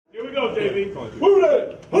we go, JB. Who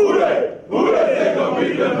they? Who they? Who they think gonna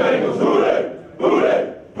beat the Bengals? Who they? Who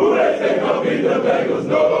they? Who they think gonna beat the Bengals?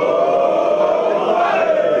 Nobody!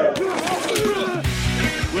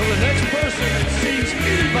 Will the next person that sees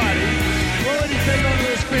anybody throw anything onto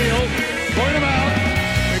this field, point them out,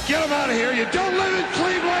 and get them out of here? You don't live in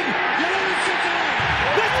Cleveland, you live in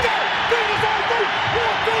Cincinnati. Let's go! Bengals on three!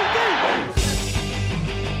 1, 2, 3!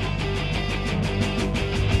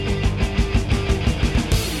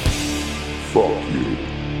 Fuck you.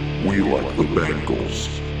 We like the Bengals.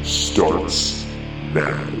 Starts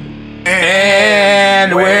now.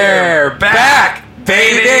 And we're back,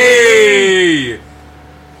 baby!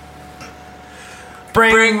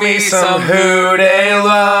 Bring me some who they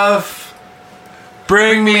love.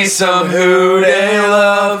 Bring me some who they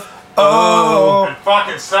love. Oh, And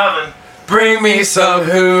fucking 7. bring me some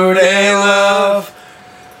who they love.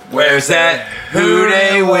 Where's that who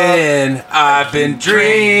they win I've been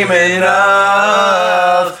dreaming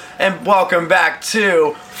of? And welcome back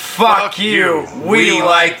to Fuck You, We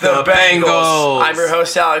Like the Bengals. I'm your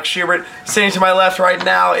host, Alex Schubert. Sitting to my left right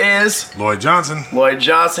now is Lloyd Johnson.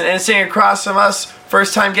 And sitting across from us,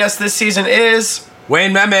 first time guest this season is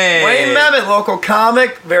Wayne Memmott. local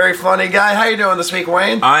comic, very funny guy. How you doing this week,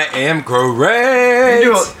 Wayne? I am great.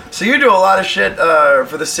 You do a lot of shit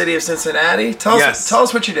for the city of Cincinnati. Tell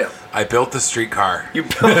us what you do. I built the streetcar. You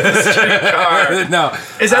built a streetcar. No.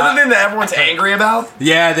 Is that the thing that everyone's angry about?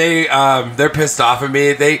 Yeah, they're pissed off at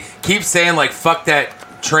me. They keep saying like fuck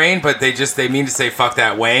that train, but they mean to say fuck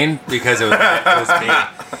that Wayne because it was me.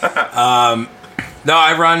 No,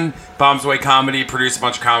 I run Bombs Away Comedy, produce a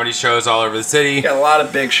bunch of comedy shows all over the city. Got a lot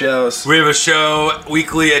of big shows. We have a show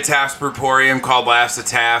weekly at Taft's Brewporium called Laughs at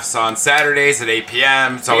Taft's on Saturdays at 8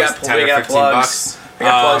 p.m. It's always 10 or 15 bucks. We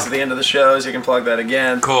got plugs at the end of the shows. You can plug that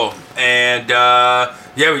again. Cool. And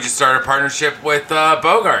we just started a partnership with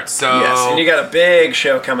Bogart. So yes, and you got a big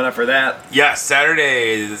show coming up for that. Yes,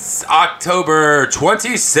 Saturdays, October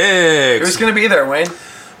 26th. Who's going to be there, Wayne?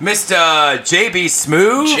 Mr. J.B.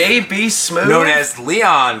 Smooth. J.B. Smooth. Known as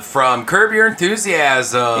Leon from Curb Your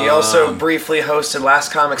Enthusiasm. He also briefly hosted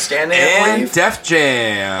Last Comic Standing, I and believe. Def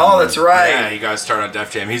Jam. Oh, that's right. Yeah, he got started on Def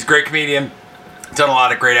Jam. He's a great comedian. Done a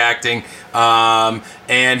lot of great acting.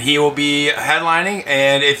 And he will be headlining.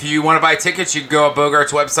 And if you want to buy tickets, you can go to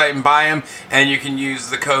Bogart's website and buy them. And you can use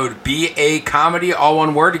the code BAComedy, all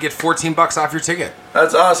one word, to get $14 off your ticket.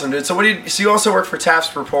 That's awesome, dude. So you also work for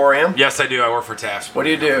Taft's Brewporium? Yes, I do. I work for Taft's. What do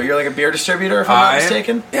you do? You're like a beer distributor, if I'm not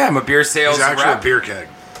mistaken? Yeah, I'm a beer sales He's actually rep. a beer keg.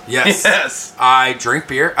 Yes. Yes. I drink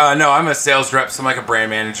beer. No, I'm a sales rep, so I'm like a brand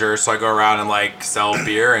manager. So I go around and like sell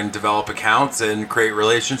beer and develop accounts and create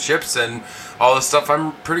relationships and all the stuff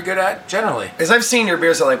I'm pretty good at generally. Because I've seen your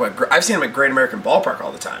beers at I've seen them at Great American Ballpark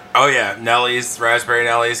all the time. Oh yeah, Nelly's, Raspberry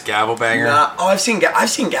Nelly's, Gavel Banger. I've seen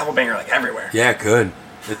Gavel Banger like everywhere. Yeah, good.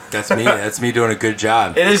 That's me. That's me doing a good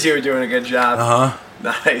job. It is you doing a good job. Uh-huh.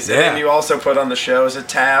 Nice. Yeah. And then you also put on the shows at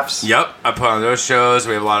Taft's. Yep, I put on those shows.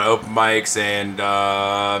 We have a lot of open mics, and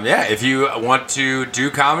if you want to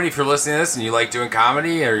do comedy, if you're listening to this and you like doing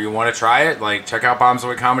comedy or you want to try it, like check out Bombs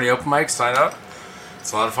Away Comedy open mics. Sign up.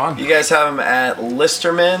 It's a lot of fun. You guys have them at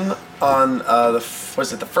Listerman on the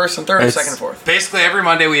first and third, or second and fourth? Basically, every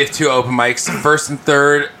Monday we have 2 open mics. First and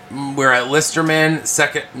third, we're at Listerman.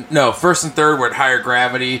 First and third, we're at Higher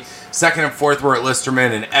Gravity. Second and fourth, we're at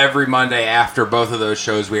Listerman. And every Monday after both of those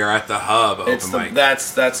shows, we are at the Hub open mic. That's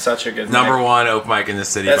such a good Number mic. 1 open mic in the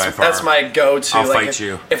city by far. That's my go-to. I'll fight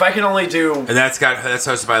you. If I can only do... And that's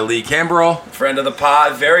hosted by Lee Camberell. Friend of the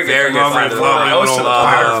pod. Very good friend of the pod. Host of the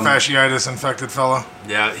pod. Fasciitis infected fella.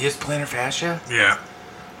 Yeah, he has plantar fascia? Yeah.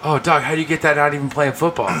 Oh, dog, how do you get that not even playing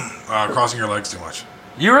football? Crossing your legs too much.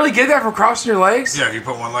 You really get that from crossing your legs? Yeah, if you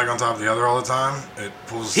put one leg on top of the other all the time, it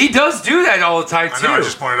pulls... He does do that all the time, too. I know, I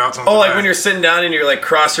just pointed out to him when you're sitting down and you're like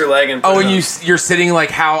cross your leg and... when you're sitting like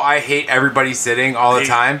how I hate everybody sitting all the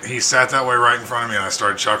time? He sat that way right in front of me and I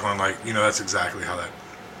started chuckling like, that's exactly how that...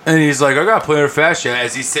 And he's like, I got plantar fascia.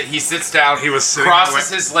 As he sits down, he was sitting crosses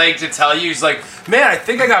his leg to tell you, he's like, man, I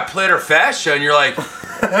think I got plantar fascia. And you're like,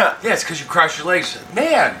 yeah, it's because you cross your legs.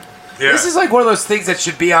 Man, This is like one of those things that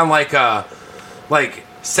should be on like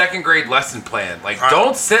second grade lesson plan. Like,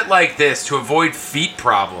 don't sit like this to avoid feet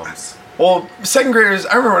problems. Well, second graders,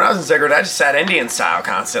 I remember when I was in second grade, I just sat Indian style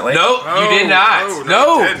constantly. No, you did not.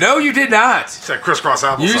 No, you did not. It's like crisscross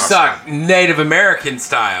applesauce. You suck Native American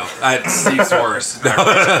style. It's worse. No.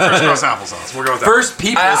 Crisscross applesauce. We'll go with that. First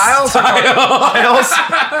people style.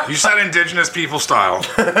 You said indigenous people style.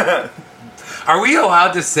 Are we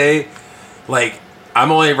allowed to say, like,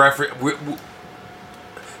 I'm only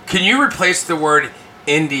can you replace the word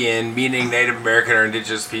Indian, meaning Native American or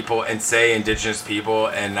indigenous people, and say indigenous people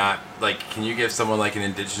and not, like, can you give someone, like, an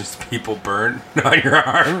indigenous people burn on your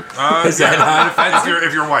arm? Is that not offensive?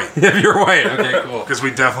 If you're white. If you're white, okay, cool. Because we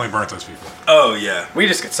definitely burnt those people. Oh, yeah. We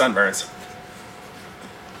just get sunburns.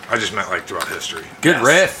 I just meant, like, throughout history. Good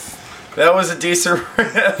riff. That was a decent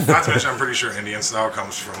riff. Not to mention, I'm pretty sure Indian style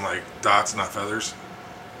comes from, like, dots, not feathers.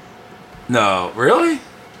 No, really?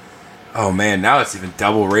 Oh man, now it's even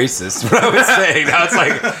double racist. What I was saying,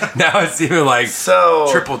 now it's even like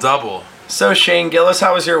triple double. So Shane Gillis,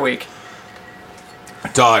 how was your week?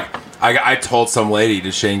 Dog, I told some lady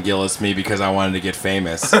to Shane Gillis me because I wanted to get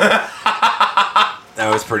famous. That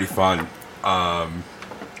was pretty fun. I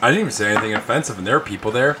didn't even say anything offensive, and there were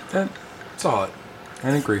people there. That's all. I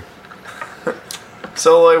agree.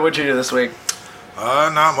 So Lloyd, what'd you do this week?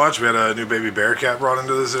 Not much. We had a new baby bear cat brought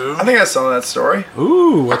into the zoo. I think I saw that story.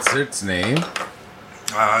 Ooh, what's its name?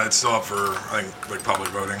 It's still up for, I think, like, public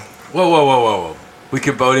voting. Whoa. We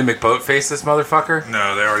could Bodie McBoatface this motherfucker?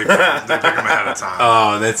 No, they already pick him ahead of time.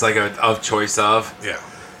 Oh, that's like a choice of? Yeah.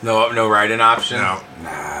 No write-in option? No.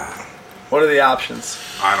 What are the options?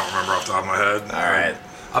 I don't remember off the top of my head. All right.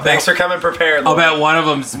 Thanks for coming prepared. I'll bet one of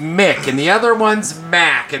them's Mick, and the other one's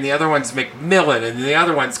Mac, and the other one's McMillan, and the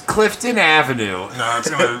other one's Clifton Avenue. No,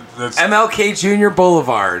 that's MLK Jr.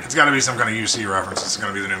 Boulevard. It's got to be some kind of UC reference. It's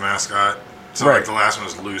going to be the new mascot. So Right. like the last one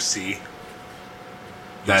was Lucy.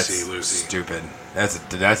 That's Lucy. stupid.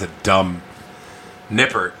 That's a dumb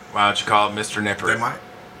Nippert. Why don't you call it Mr. Nippert? They might.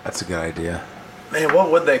 That's a good idea. Man,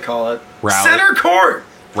 what would they call it? Rally. Center court.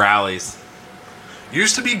 Rallies.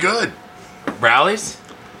 Used to be good. Rallies?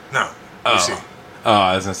 No. Oh. Lucy. Oh,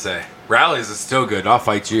 I was gonna say Rallies is still good. I'll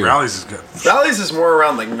fight you. Rallies is good. Rallies is more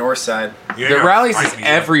around like north side. You ain't The gonna Rallies fight is me.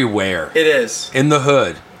 everywhere It is. in the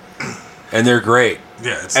hood, and they're great.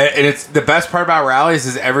 Yeah, it's And it's the best part about Rallies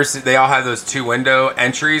is they all have those 2-window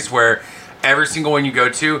entries where every single one you go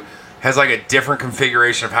to has like a different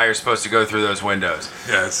configuration of how you're supposed to go through those windows.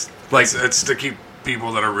 yeah, it's Like- it's to keep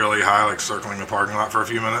people that are really high like circling the parking lot for a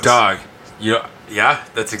few minutes. Dog, yeah,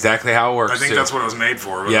 that's exactly how it works. I think too. that's what it was made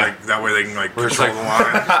for. But Yeah. like that way they can like We're just control like,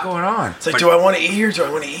 the line. what's going on? It's like, do I want to eat here? Do I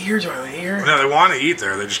want to eat here? Do I want to eat here? No, they want to eat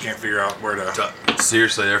there. They just can't figure out where to.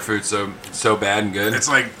 Seriously, their food's so bad and good. It's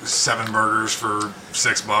like 7 burgers for $6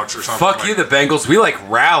 or something. Fuck like, you, the Bengals. We like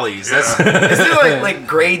Rallies. That's Yeah. Is it like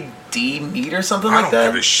grade D meat or something I like don't that?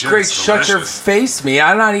 give a shit. great. It's Shut your delicious. face, me.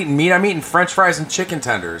 I'm not eating meat. I'm eating French fries and chicken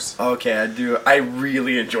tenders. Okay, I do. I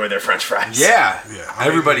really enjoy their French fries. Yeah, Yeah,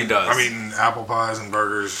 everybody does. I'm eating apple pies and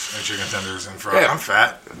burgers and chicken tenders and fries. Yeah. I'm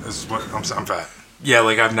fat. This is what I'm fat. Yeah,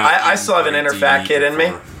 like I'm not. I eating still have an fucking inner fat meat kid in me.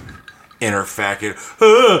 before. Inner fat kid.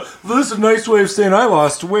 This is a nice way of saying I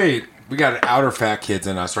lost weight. We got outer fat kids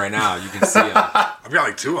in us right now. You can see them. I've got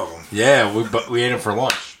like 2 of them. Yeah, we ate them for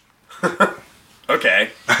lunch. Okay.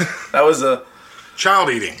 That was a Child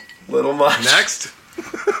eating. little much. Next.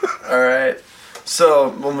 All right. So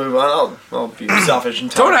we'll move on. I'll be selfish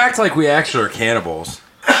and Don't act like we actually are cannibals.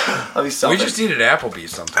 I'll be We selfish. just eat at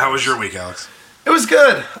Applebee's sometimes. How was your week, Alex? It was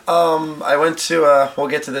good. I went to. We'll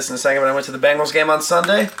get to this in a second, but I went to the Bengals game on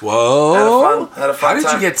Sunday. Whoa! Had a fun How did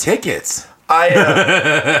time. you get tickets?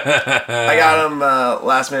 I got them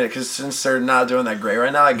last minute because since they're not doing that great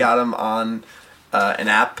right now, I got them on an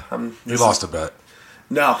app. You lost a bet.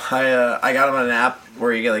 No, I got them on an app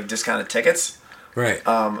where you get like discounted tickets. Right.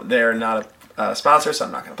 They're not a sponsor, so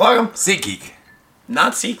I'm not going to plug them. SeatGeek.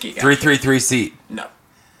 Not SeatGeek. 333 seat. No.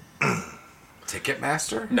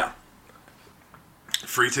 Ticketmaster. No.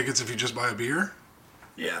 Free tickets if you just buy a beer?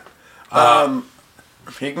 Yeah.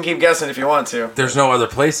 You can keep guessing if you want to. There's no other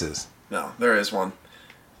places. No, there is one.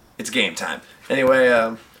 It's game time. Anyway,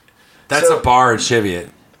 That's So- a bar in Cheviot.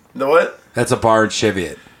 the what? That's a bar in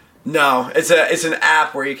Cheviot. No, it's an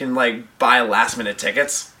app where you can like buy last minute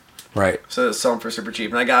tickets. Right. So they sell them for super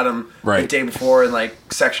cheap, and I got them the Right. day before in like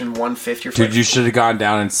section 150 or Dude, like, you should have gone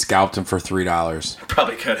down and scalped him for $3.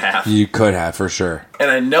 probably could have. You could have, for sure. And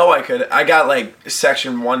I know I could. I got like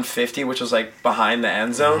section 150, which was like behind the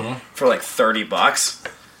end zone for like $30.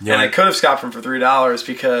 Yeah. And I could have scalped them for $3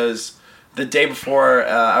 because the day before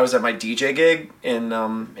I was at my DJ gig in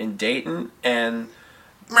Dayton, and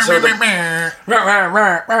so the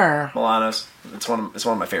Milano's. It's one of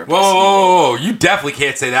my favorite places. Whoa, you definitely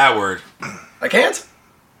can't say that word. I can't.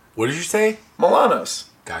 What did you say? Milano's.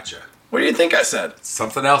 Gotcha. What do you think I said?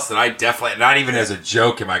 Something else that I definitely, not even as a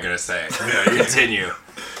joke am I going to say it. Yeah, you- Continue.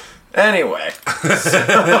 Anyway,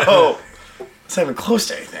 so it's not even close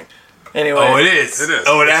to anything. Anyway, Oh, it is. It is.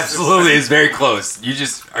 Oh, it absolutely is very close. You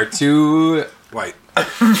just are too White.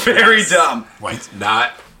 very dumb. White.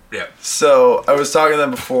 not Yeah. So I was talking to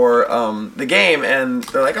them before the game, and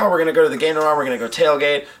they're like, "Oh, we're gonna go to the game tomorrow. We're gonna go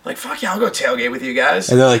tailgate." I'm like, "Fuck yeah, I'll go tailgate with you guys."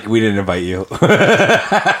 And they're like, "We didn't invite you."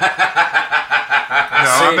 No,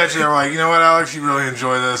 I bet you they were like, you know what, Alex, you really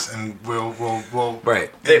enjoy this, and we'll Right.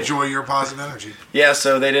 enjoy your positive energy. Yeah,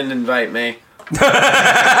 so they didn't invite me. No,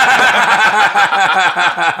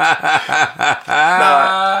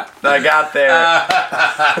 I got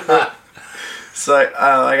there. So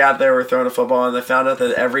I got there, we're throwing a football, and they found out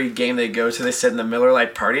that every game they go to, they sit in the Miller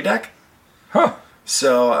Lite party deck. Huh.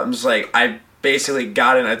 So I'm just like, I basically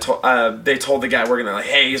got in. They told the guy working there, like,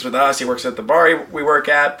 hey, he's with us. He works at the bar we work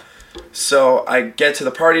at. So I get to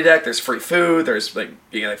the party deck. There's free food. There's like,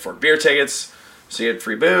 you get like 4 beer tickets. So you get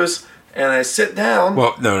free booze. And I sit down.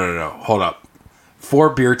 Well, no. Hold up.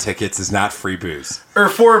 4 beer tickets is not free booze. Or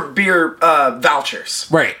 4 beer vouchers.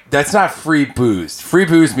 Right. That's not free booze. Free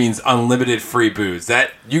booze means unlimited free booze.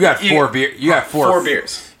 That you got 4 beer. You got 4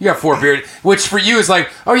 beers. You got 4 beers, which for you is like,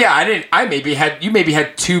 oh yeah, you maybe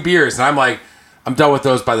had 2 beers, and I'm like, I'm done with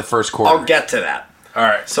those by the first quarter. I'll get to that. All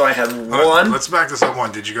right. So I had one. Let's back this up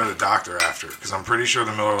one. Did you go to the doctor after? Because I'm pretty sure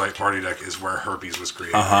the Miller Lite party deck is where herpes was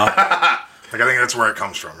created. Like, I think that's where it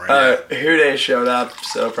comes from, right? Houday showed up,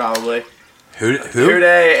 so probably. Who?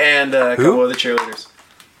 Houday and a couple of the cheerleaders.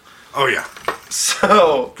 Oh, yeah.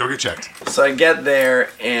 So Go get checked. So I get there,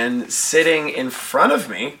 and sitting in front of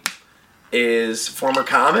me is former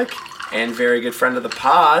comic and very good friend of the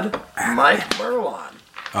pod, Mike Merlon.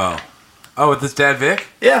 Oh, with his dad Vic?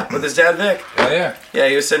 Yeah, with his dad Vic. Oh yeah. Yeah,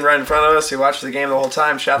 he was sitting right in front of us. He watched the game the whole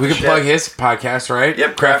time. Shot We the can shit. plug his podcast, right?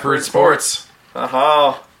 Yep, Craft Brewed Sports.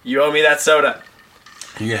 Oh, you owe me that soda.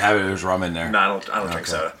 You can have it. There's rum in there. No, I don't drink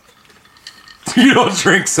soda. You don't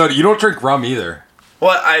drink soda. You don't drink rum either.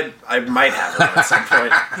 Well, I might have it at some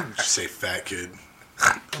point. Just say fat kid.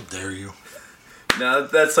 How dare you? No,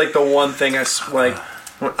 that's like the one thing like.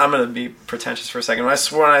 I'm gonna be pretentious for a second. When I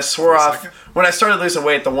swore off, when I started losing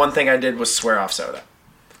weight, the one thing I did was swear off soda.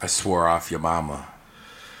 I swore off your mama.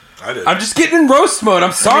 I did. I'm just getting in roast mode.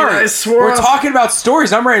 I'm sorry. I swore We're off- talking about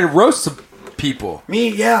stories. I'm ready to roast some people. Me,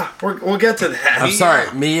 yeah, we'll get to that. I'm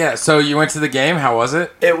sorry. Me, yeah. So you went to the game. How was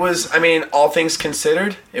it? It was, I mean, all things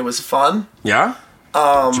considered, it was fun. Yeah?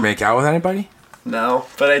 Did you make out with anybody? No,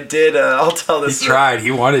 but I did. I'll tell He this. tried.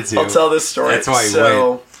 He wanted to. I'll tell this story. That's why he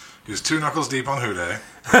went. He was 2 knuckles deep on Houday.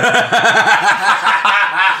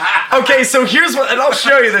 Okay, so here's what, and I'll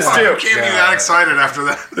show you this too. You can't be that excited after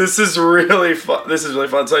that. This is really fun.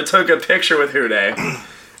 So I took a picture with Houday,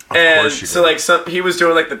 and course you so did. like he was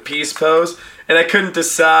doing like the peace pose, and I couldn't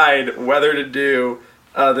decide whether to do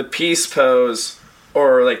the peace pose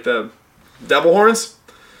or like the devil horns.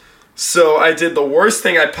 So I did the worst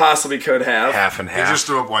thing I possibly could have. Half and He half. just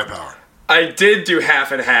threw up white power. I did do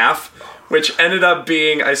half and half, which ended up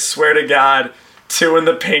being, I swear to God, 2 in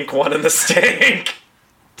the pink, 1 in the stink.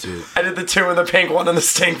 Dude. I did the 2 in the pink, 1 in the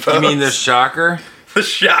stink pose. You mean the shocker? The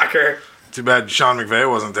shocker. Too bad Sean McVay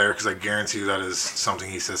wasn't there, because I guarantee you that is something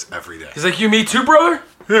he says every day. He's like, you me too, brother?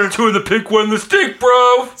 Yeah, 2 in the pink, 1 in the stink,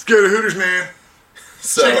 bro. Let's go to Hooters, man.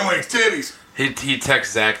 So, Chicken wings, titties. He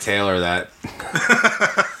texts Zach Taylor that.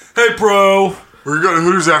 Hey, bro. We're going to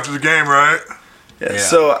Hooters after the game, right? yeah,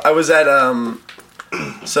 so I was at,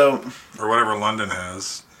 so Or whatever London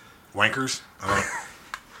has. Wankers? I don't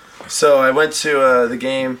know. So I went to the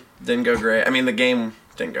game, didn't go great. I mean, the game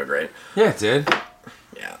didn't go great. Yeah, it did.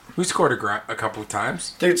 Yeah. We scored a couple of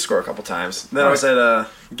times. Did score a couple times. Then I was at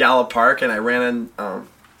Gallup Park, and I ran in,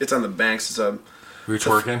 it's on the banks. It's Were you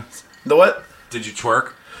twerking? the what? Did you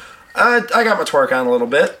twerk? I got my twerk on a little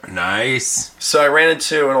bit. Nice. So I ran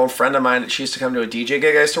into an old friend of mine. She used to come to a DJ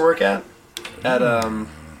gig I used to work at.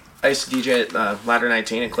 I used to DJ at Ladder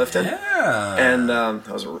 19 in Clifton. Yeah. And that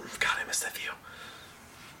was God, I missed that view.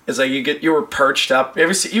 It's like you were perched up.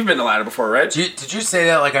 You've been to Ladder before, right? Did you say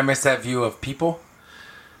that like I missed that view of people?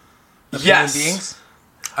 Of Yes. human beings?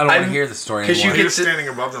 I don't want to hear the story 'cause anymore. He get was to- standing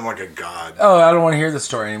above them like a god. Oh, I don't want to hear the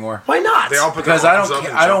story anymore. Why not? They all put Because their I arms don't. up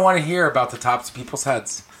and I don't jump. want to hear about the tops of people's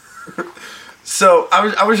heads. So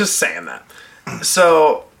I was just saying that.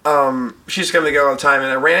 So she used to come to go all the time,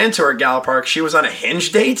 and I ran into her at Gallup Park. She was on a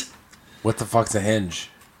Hinge date. What the fuck's a hinge?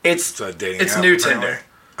 It's It's a dating it's app, new apparently. Tinder.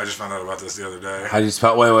 I just found out about this the other day. How do you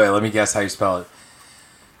spell? Wait. Let me guess how you spell it.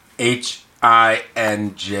 Hinj.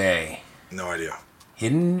 No idea.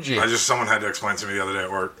 Hinge. Someone had to explain to me the other day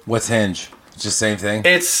at work. What's hinge? It's just the same thing.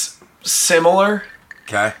 It's similar.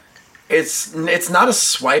 Okay. It's not a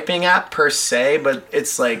swiping app per se, but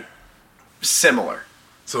it's like similar.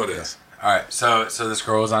 So it is. All right. So this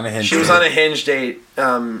girl was on a hinge. She was on a Hinge date.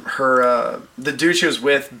 The dude she was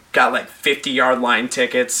with got like 50-yard line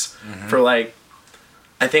tickets for like,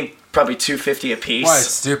 I think probably $250 a piece. Why? It's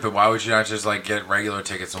stupid. Why would you not just like get regular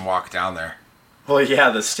tickets and walk down there? Well, yeah,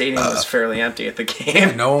 the stadium was fairly empty at the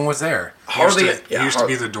game. No one was there. Hardly. It used to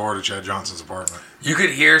be the door to Chad Johnson's apartment. You could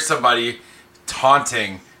hear somebody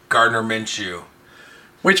taunting Gardner Minshew.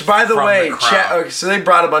 Which, by the From way, the crowd. so they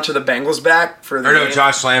brought a bunch of the Bengals back for the Or no, game.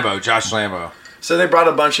 Josh Lambo. So they brought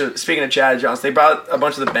a bunch of, speaking of Chad Johnson, they brought a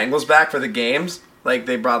bunch of the Bengals back for the games. Like,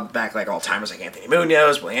 they brought back, like, all-timers like Anthony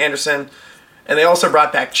Munoz, Willie Anderson. And they also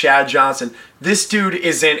brought back Chad Johnson. This dude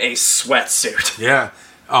is in a sweatsuit. Yeah.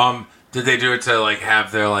 Did they do it to like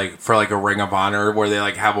have their like for like a Ring of Honor where they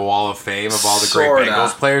like have a wall of fame of all the Sorta. great Bengals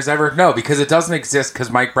players ever? No, because it doesn't exist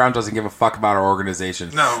because Mike Brown doesn't give a fuck about our organization.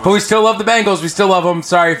 No. But we still love the Bengals. We still love them.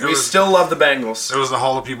 Sorry. We still love the Bengals. It was the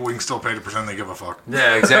hall of people we can still pay to pretend they give a fuck.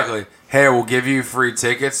 Yeah, exactly. Hey, we'll give you free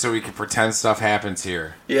tickets so we can pretend stuff happens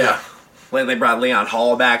here. Yeah. Like they brought Leon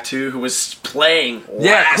Hall back, too, who was playing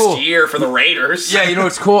last year for the Raiders. Yeah, you know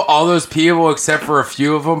what's cool? All those people, except for a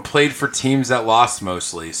few of them, played for teams that lost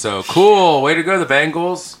mostly. So, cool. Way to go, the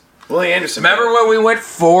Bengals. Willie Anderson. Remember when we went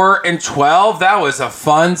 4-12? That was a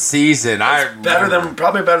fun season. Probably better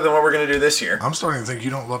than what we're going to do this year. I'm starting to think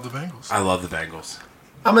you don't love the Bengals. I love the Bengals.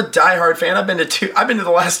 I'm a diehard fan. I've been to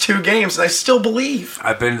the last 2 games, and I still believe.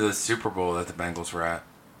 I've been to the Super Bowl that the Bengals were at.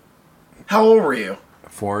 How old were you?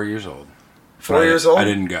 4 years old. 4 years old? I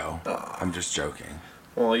didn't go. I'm just joking.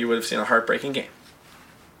 Well, you would have seen a heartbreaking game.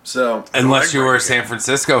 So Unless you were a San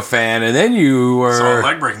Francisco fan, and then you were... It's a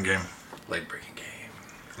leg-breaking game. Leg-breaking game.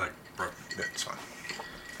 Yeah, it's fine.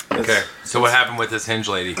 Okay, so what happened with this Hinge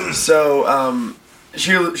lady? So,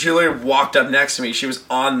 she literally walked up next to me. She was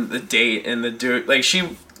on the date, and the dude, like,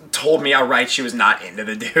 she told me outright she was not into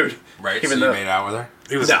the dude. Right, Even so though, you made out with her?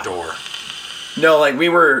 It was No. a door. No, like, we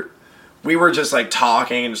were just, like,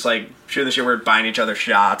 talking and just, like, shooting the shit. We were buying each other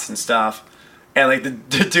shots and stuff. And, like, the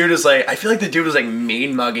dude is, like, I feel like the dude was, like,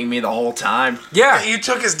 mean-mugging me the whole time. Yeah. You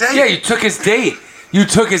took his date. Yeah, you took his date. You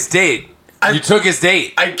took his date. I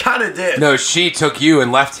kind of did. No, she took you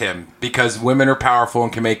and left him because women are powerful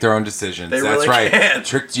and can make their own decisions. They That's really right. can.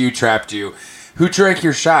 Tricked you, trapped you. Who drank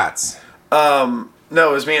your shots? No,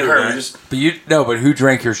 it was me and her. We just... But who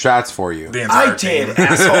drank your shots for you? The entire I did, team.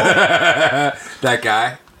 asshole. That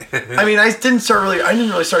guy? I mean, I didn't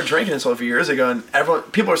really start drinking until a few years ago, and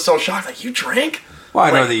people are still shocked. Like, you drank? Well, I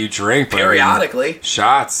know Like, that you drink, but I mean, periodically.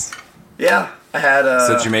 shots. Yeah, I had.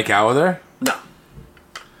 So did you make out with her? No,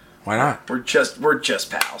 Why not? we're just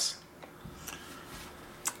pals.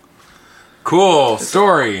 Cool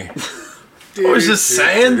story. I was just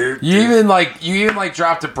saying. You even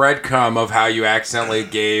dropped a breadcrumb of how you accidentally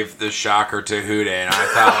gave the shocker to Huda, and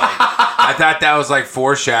I thought that was like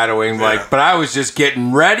foreshadowing, like, but I was just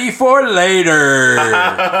getting ready for later.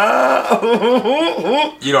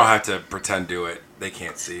 You don't have to pretend to it; they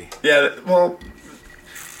can't see. Yeah, well,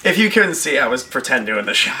 if you couldn't see, I was pretend doing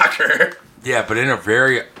the shocker. Yeah, but in a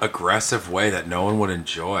very aggressive way that no one would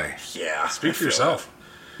enjoy. Yeah, Speak for yourself.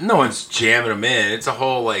 No one's jamming them in. It's a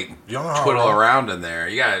whole like You don't know how twiddle I roll. around in there.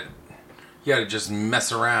 You gotta just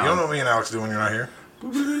mess around. You don't know what me and Alex do when you're not here?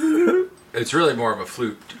 It's really more of a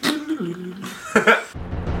flute.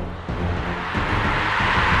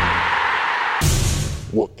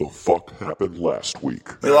 What the fuck happened last week?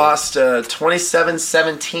 we lost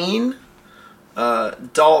 27-17.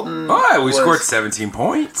 Dalton. Oh, we scored 17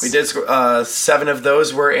 points. We did score. 7 of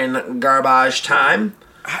those were in garbage time.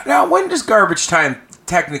 Now, when does garbage time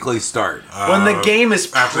technically start? When the game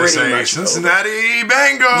is After they pretty say much over. Cincinnati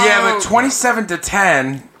Bengals. Yeah, but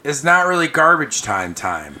 27-10 is not really garbage time.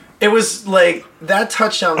 It was like that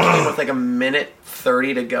touchdown came with like a minute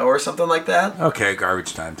 30 to go or something like that. Okay,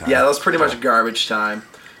 garbage time. Yeah, that was pretty much garbage time.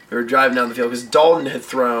 We were driving down the field because Dalton had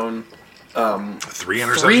thrown 3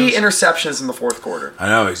 interceptions. 3 interceptions in the fourth quarter. I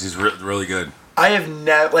know, he's really good. I have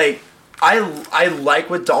never I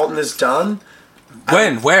like what Dalton has done.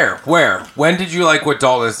 When? Where? When did you like what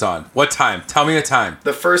Dalton has done? What time? Tell me a time.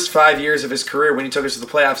 The first 5 years of his career when he took us to the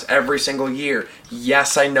playoffs every single year.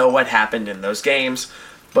 Yes, I know what happened in those games,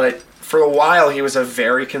 but for a while he was a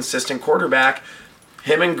very consistent quarterback.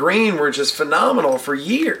 Him and Green were just phenomenal for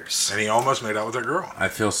years. And he almost made out with that girl. I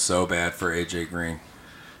feel so bad for AJ Green.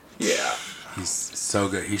 Yeah. He's so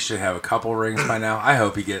good. He should have a couple rings by now. I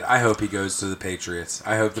hope he goes to the Patriots.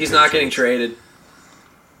 I hope He's not getting traded.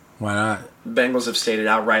 Why not? Bengals have stated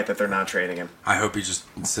outright that they're not trading him. I hope he just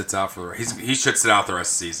sits out for he should sit out the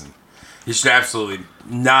rest of the season. He should absolutely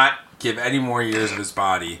not give any more years of his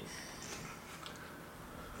body.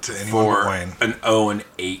 to anyone for but Wayne. an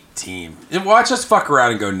 0-8 team. And watch us fuck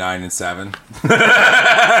around and go 9-7.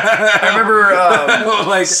 I remember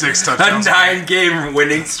Like 6 touchdowns. a 9-game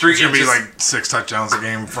winning streak. It's gonna be just- like 6 touchdowns a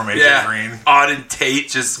game from AJ Green. Auden Tate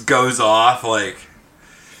just goes off like.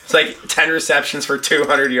 it's like 10 receptions for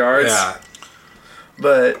 200 yards. Yeah.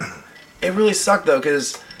 But it really sucked though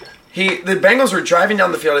because the Bengals were driving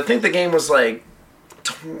down the field. I think the game was like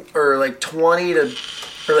 20 to, or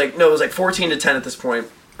like no, it was like 14 to 10 at this point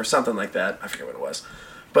or something like that. I forget what it was.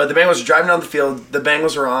 But the Bengals were driving down the field. The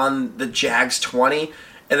Bengals were on the Jags 20,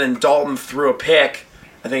 and then Dalton threw a pick.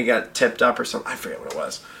 I think he got tipped up or something. I forget what it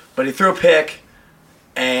was. But he threw a pick,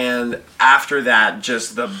 and after that,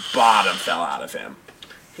 just the bottom fell out of him.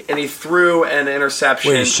 And he threw an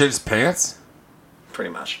interception. Wait, he shit his pants? Pretty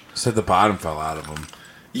much. Said the bottom fell out of him.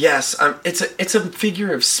 Yes, it's a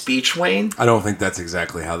figure of speech, Wayne. I don't think that's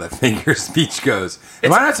exactly how that figure of speech goes.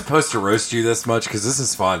 Am I not supposed to roast you this much? Because this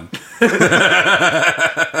is fun.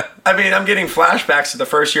 I mean, I'm getting flashbacks to the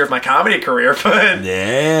first year of my comedy career, but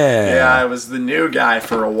yeah, I was the new guy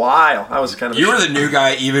for a while. I was kind of You were the new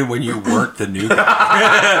guy even when you weren't the new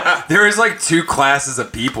guy. There was like 2 classes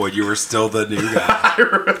of people and you were still the new guy. I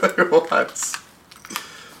really was.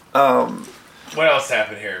 What else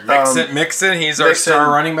happened here? Mixon, he's our Mixon. star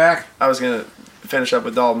running back. I was gonna finish up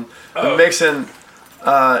with Dalton. But Mixon,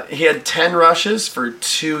 he had 10 rushes for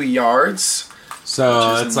 2 yards.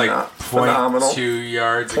 So Which is it's like not phenomenal. 0.2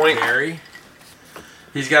 yards Point- a carry.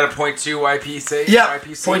 He's got a 0.2 YPC. Yeah,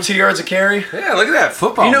 YPC. 0.2 yards a carry. Yeah, look at that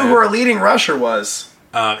football. You know man. who our leading rusher was?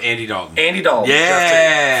 Andy Dalton. Andy Dalton.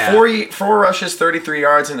 Yeah. 4 rushes, 33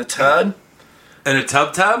 yards, and a tud. And a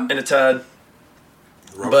tub? And a tud.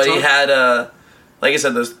 But he had, like I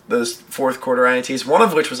said, those fourth quarter INTs, one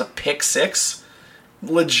of which was a pick 6.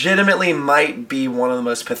 Legitimately might be one of the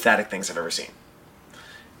most pathetic things I've ever seen.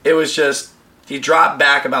 It was just, he dropped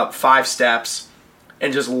back about 5 steps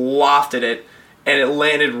and just lofted it, and it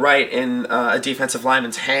landed right in a defensive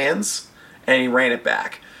lineman's hands, and he ran it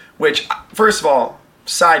back. Which, first of all,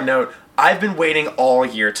 side note, I've been waiting all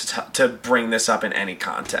year to bring this up in any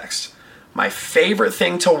context. My favorite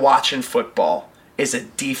thing to watch in football is a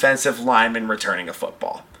defensive lineman returning a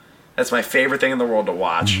football. That's my favorite thing in the world to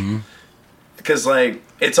watch. Because, like,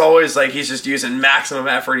 it's always like he's just using maximum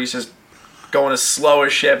effort. He's just going as slow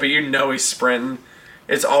as shit, but you know he's sprinting.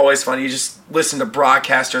 It's always fun. You just listen to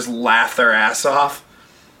broadcasters laugh their ass off.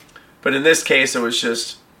 But in this case, it was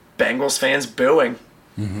just Bengals fans booing.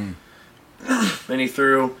 And he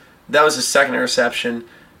threw, that was his second interception.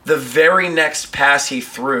 The very next pass he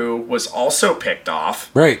threw was also picked off.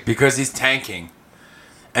 Right, because he's tanking.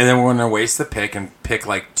 And then we're going to waste the pick and pick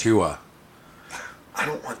like Tua. I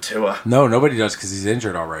don't want Tua. No, nobody does because he's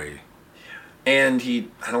injured already. And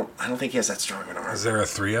I don't think he has that strong an arm. Is there a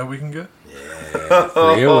 3-0 we can get?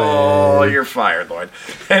 Oh, you're fired, Lloyd.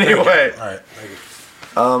 Anyway, All right. Thank you.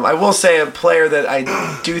 I will say a player that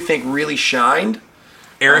I do think really shined.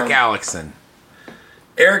 Eric Alexson.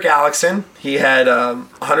 Eric Alexson. He had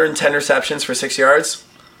 110 receptions for 6 yards.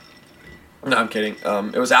 No, I'm kidding.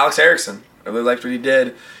 It was Alex Erickson. I really liked what he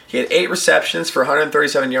did. He had 8 receptions for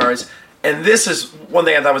 137 yards. And this is one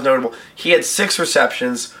thing I thought was notable. He had 6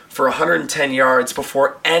 receptions for 110 yards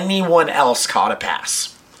before anyone else caught a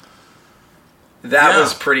pass. That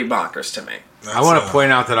was pretty bonkers to me. I want to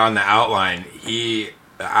point out that on the outline,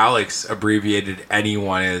 Alex abbreviated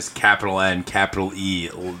anyone as capital N, capital E,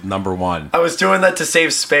 number 1. I was doing that to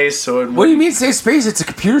save space, so it What do you mean save space? It's a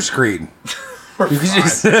computer screen. You can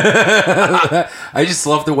just I just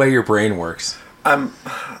love the way your brain works. I'm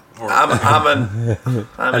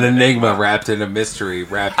An enigma wrapped in a mystery,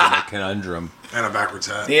 wrapped in a conundrum. And a backwards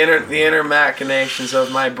hat. the inner machinations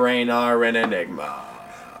of my brain are an enigma.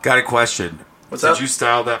 Got a question. What's Did up? you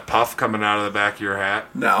style that puff coming out of the back of your hat?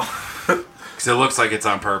 No, Because it looks like it's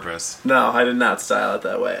on purpose. no, I did not style it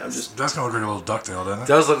that way. I'm just That's going to look like a little ducktail, doesn't It it?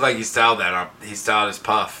 does look like he styled that. He styled his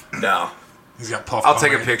puff. no. He's got puff. I'll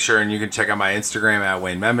take a pony. picture and you can check out my Instagram at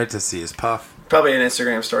Wayne Memmott to see his puff. Probably an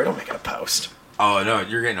Instagram story. Don't make it a post. Oh no,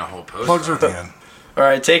 you're getting a whole post. Plugs are at the end. All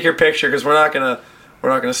right, take your picture because we're not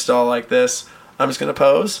gonna stall like this. I'm just gonna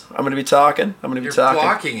pose. I'm gonna be talking. You're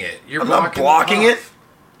blocking it. You're I'm not blocking the it.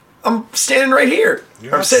 I'm standing right here.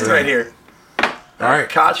 You're I'm not sitting saying right here. All right,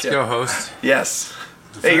 Gotcha. let's go, host. Yes.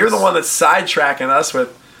 Hey, you're the one that's sidetracking us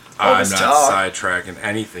with all I'm this not talk. sidetracking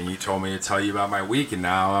anything. You told me to tell you about my week, and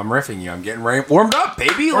now I'm riffing you. I'm getting ready, warmed up,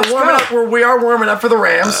 baby. Let's We're warming go. up. We are warming up for the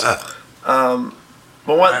Rams.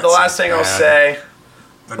 But the last thing I'll say.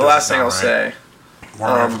 That The last doesn't thing I'll sound say. right.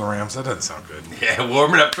 Warming up for the Rams. That doesn't sound good. Yeah,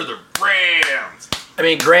 warming up for the Rams. I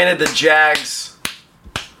mean, granted, the Jags.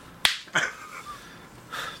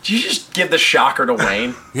 you just give the shocker to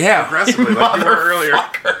Wayne? Yeah. Aggressively, like you were earlier.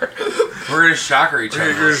 We're going to shocker each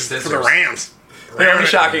other. For the Rams. Hey, let me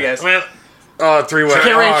shock you guys. Man, 3-way.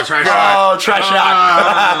 Can't reach. Try shot. Oh, try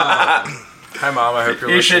shot. Hi, Mom. I hope you're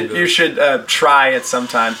listening to You this. should try it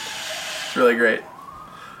sometime. It's really great.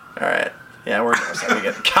 All right. Yeah, we're we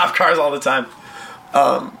get cop cars all the time.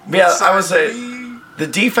 Yeah, I would say the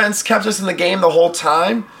defense kept us in the game the whole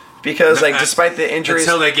time because, like, despite the injuries,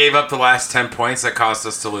 Until they gave up the last 10 points that caused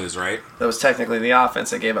us to lose, right? that was technically the offense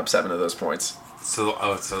that gave up 7 of those points. So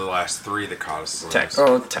the last 3 that caused us to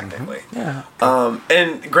lose. Technically. Yeah.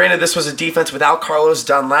 And granted, this was a defense without Carlos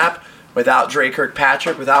Dunlap, without Dre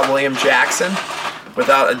Kirkpatrick, without William Jackson,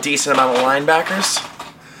 without a decent amount of linebackers.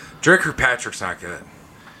 Dre Kirkpatrick's not good.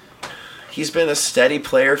 He's been a steady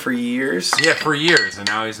player for years. Yeah, for years, and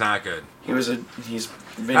now he's not good. He's been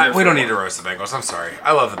We don't need to roast the Bengals. I'm sorry.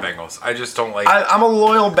 I love the Bengals. I just don't like... I'm a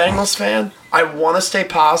loyal Bengals fan. I want to stay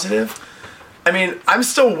positive. I mean, I'm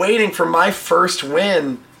still waiting for my first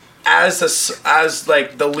win as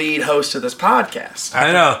the lead host of this podcast.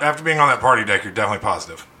 I know. After being on that party deck, you're definitely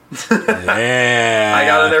positive. Yeah. I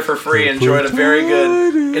got in there for free. Enjoyed a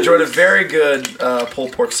very good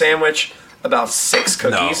pulled pork sandwich. About 6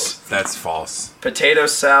 cookies. No, that's false. Potato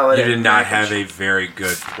salad. You did and not mac and have cheese. a very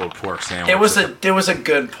good pulled pork sandwich. It was a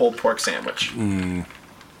good pulled pork sandwich.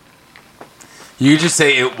 You just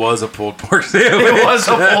say it was a pulled pork sandwich. It was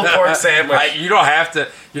a pulled pork sandwich. You don't have to.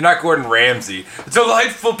 You're not Gordon Ramsay. A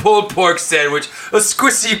delightful pulled pork sandwich. A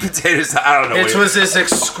squishy potato salad. I don't know. It was as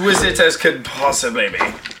exquisite as could possibly be.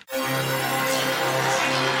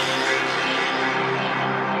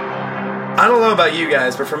 I don't know about you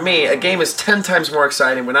guys, but for me, a game is 10 times more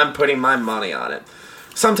exciting when I'm putting my money on it.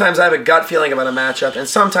 Sometimes I have a gut feeling about a matchup, and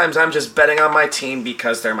sometimes I'm just betting on my team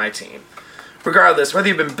because they're my team. Regardless, whether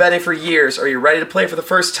you've been betting for years or you're ready to play for the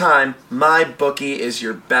first time, MyBookie is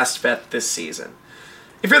your best bet this season.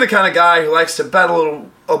 If you're the kind of guy who likes to bet a little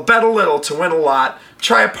to win a lot,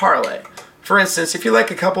 try a parlay. For instance, if you like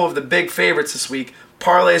a couple of the big favorites this week,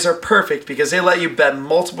 parlays are perfect because they let you bet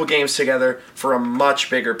multiple games together for a much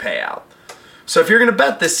bigger payout. So if you're going to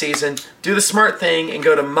bet this season, do the smart thing and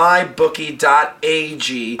go to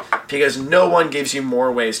mybookie.ag because no one gives you more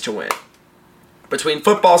ways to win. Between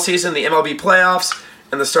football season, the MLB playoffs,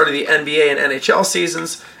 and the start of the NBA and NHL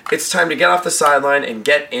seasons, it's time to get off the sideline and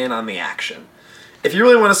get in on the action. If you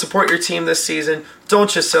really want to support your team this season, don't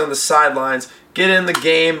just sit on the sidelines. Get in the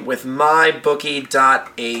game with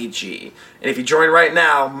mybookie.ag. And if you join right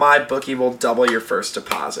now, MyBookie will double your first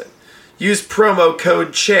deposit. Use promo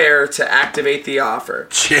code CHAIR to activate the offer.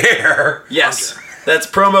 Chair. Yes, that's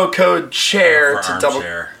promo code CHAIR For to double.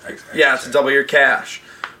 armchair. To double your cash.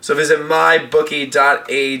 So visit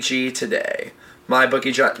mybookie.ag today.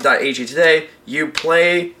 Mybookie.ag today. You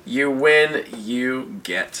play, you win, you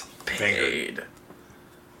get paid.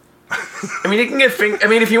 I mean, you can get.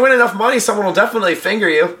 If you win enough money, someone will definitely finger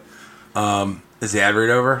you. Is the ad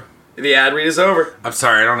read over? The ad read is over. I'm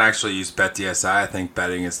sorry, I don't actually use BetDSI. I think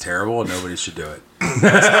betting is terrible and nobody should do it. We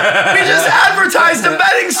just advertised a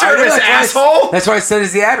betting service, asshole. That's why I said,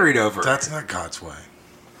 is the ad read over? That's not God's way.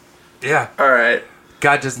 Yeah. All right.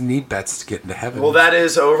 God doesn't need bets to get into heaven. Well, that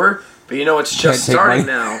is over. But you know, it's just starting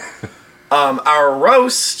now. Our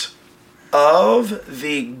roast of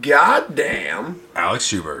the goddamn Alex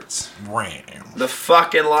Schubert's Ram. the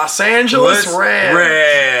fucking Los Angeles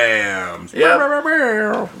Rams. Yep.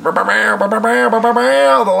 The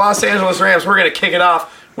Los Angeles Rams. We're going to kick it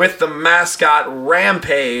off with the mascot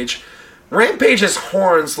Rampage. Rampage's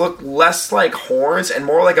horns look less like horns and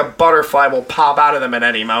more like a butterfly will pop out of them at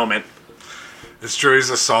any moment. It's true, he's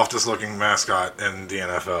the softest looking mascot in the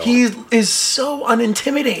NFL. He is so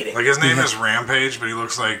unintimidating. Like, his name is Rampage, but he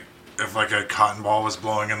looks like if like a cotton ball was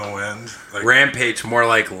blowing in the wind. Like, Rampage, more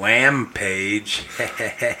like Lampage.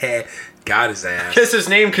 Got his ass. Guess his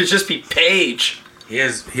name could just be Page. He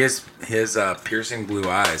has piercing blue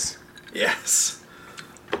eyes. Yes.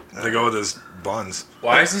 they go with his buns.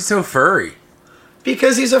 Why is he so furry?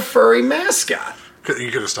 Because he's a furry mascot. You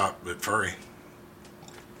could have stopped at furry.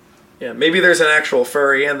 Yeah, maybe there's an actual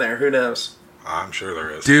furry in there. Who knows? I'm sure there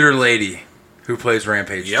is. Dude or lady? Who plays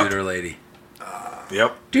Rampage? Yep. Dude or lady?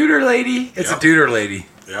 Yep. Dude or lady? It's Yep. a dude or lady.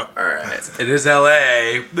 Yep. All right. It is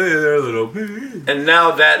L.A. They're a little big. And now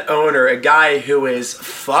that owner, a guy who is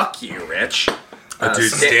fuck you, Rich.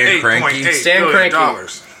 Dude, Stan Cranky. $8.8 Stan billion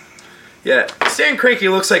Cranky. Yeah, Stan Cranky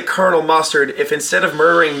looks like Colonel Mustard if instead of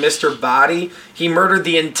murdering Mr. Body, he murdered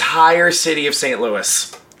the entire city of St.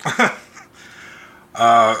 Louis.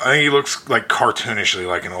 I think he looks like cartoonishly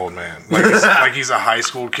like an old man. Like he's a high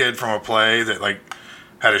school kid from a play that like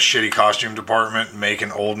had a shitty costume department make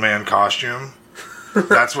an old man costume.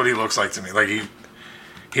 That's what he looks like to me. Like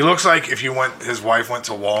he looks like if his wife went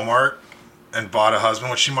to Walmart and bought a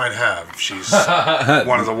husband, which she might have. She's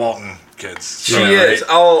one of the Walton kids. She is. Right?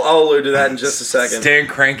 I'll allude to that in just a second. Stan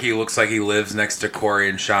Cranky looks like he lives next to Corey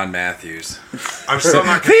and Sean Matthews. I'm still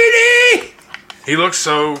not. PD! He looks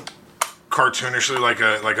so cartoonishly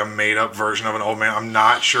like a made up version of an old man. I'm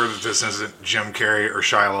not sure that this isn't Jim Carrey or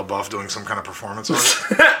Shia LaBeouf doing some kind of performance on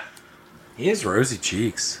it. He has rosy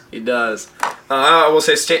cheeks. He does. I will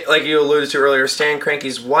say, like you alluded to earlier, Stan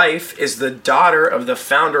Cranky's wife is the daughter of the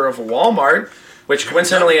founder of Walmart, which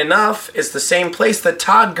coincidentally enough is the same place that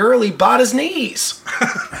Todd Gurley bought his knees.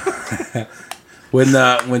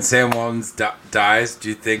 When Sam Walton dies, do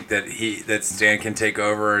you think that Stan can take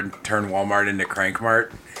over and turn Walmart into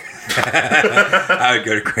Crankmart? I would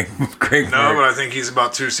go to Crankmart. No, but I think he's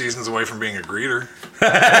about 2 seasons away from being a greeter.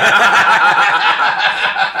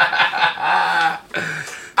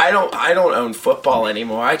 I don't own football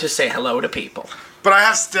anymore. I just say hello to people. But I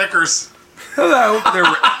have stickers. Hello.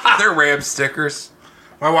 They're Ram stickers.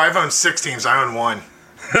 My wife owns 6 teams. I own 1.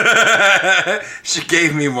 She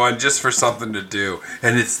gave me one just for something to do,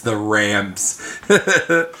 and it's the Rams.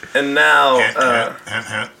 And now,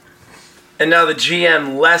 and now the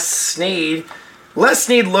GM Les Snead. Les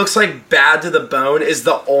Snead looks like Bad to the Bone is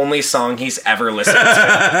the only song he's ever listened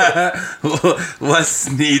to. Les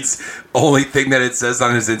Snead's only thing that it says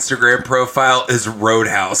on his Instagram profile is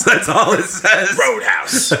Roadhouse. That's all it says.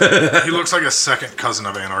 Roadhouse. He looks like a second cousin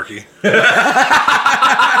of Anarchy.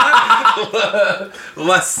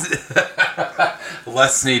 Les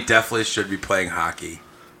Snead definitely should be playing hockey.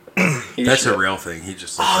 That's a real thing. He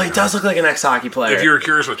just he does look like an ex-hockey player. If you were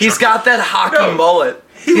curious what he's got that hockey mullet.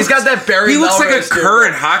 He's got that Barry. He looks Melrose like a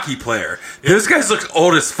current hockey player. This guy looks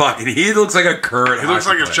old as fuck, and he looks like a current. He looks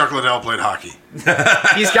like player. if Chuck Liddell played hockey.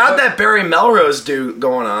 He's got that Barry Melrose dude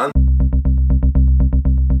going on.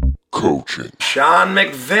 Coaching. Sean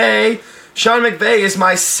McVay. Sean McVay is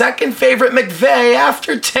my second favorite McVay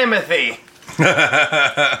after Timothy.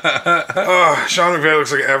 Sean McVay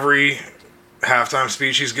looks like every halftime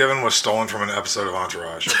speech he's given was stolen from an episode of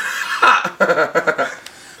Entourage.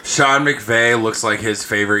 Sean McVay looks like his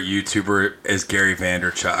favorite YouTuber is Gary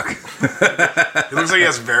Vaynerchuk. He looks like he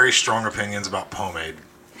has very strong opinions about pomade.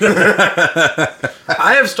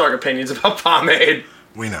 I have strong opinions about pomade.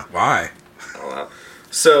 We know. Why?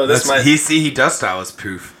 So he does style his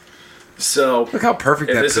poof. So look how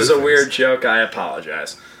perfect that this poof is a weird joke. I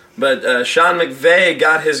apologize. But Sean McVay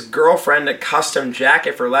got his girlfriend a custom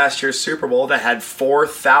jacket for last year's Super Bowl that had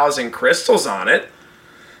 4,000 crystals on it.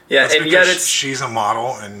 Yeah, that's and yet she's a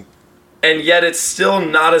model, and yet it's still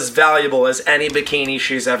not as valuable as any bikini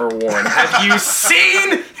she's ever worn. Have you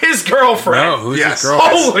seen his girlfriend? No, who's his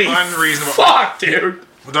girlfriend? Holy unreasonable. Fuck, dude!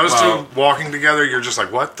 With those two walking together, you're just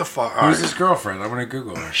like, what the fuck? Who's his girlfriend? I'm gonna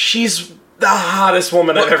Google her. She's the hottest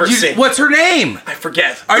woman I've ever seen. What's her name? I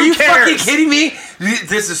forget. Are Who you cares? fucking kidding me?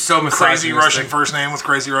 This is so Crazy Russian first name with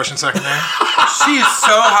crazy Russian second name. She is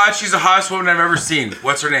so hot. She's the hottest woman I've ever seen.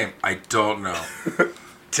 What's her name? I don't know.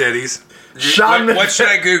 Titties. What should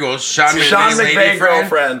I Google? Sean McVay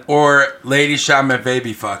girlfriend. Or Lady Sean McVay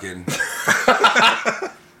be fucking?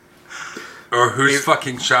 Or who's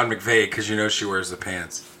fucking Sean McVay? Because you know she wears the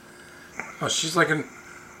pants. Oh, she's like a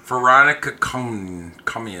Veronica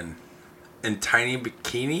Cumian in tiny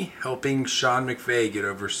bikini helping Sean McVay get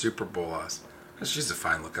over Super Bowl loss. She's a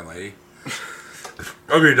fine looking lady.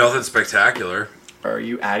 I mean, nothing spectacular. Are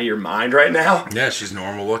you out of your mind right now? Yeah, she's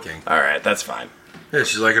normal looking. All right, that's fine. Yeah,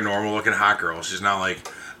 she's like a normal looking hot girl. She's not like,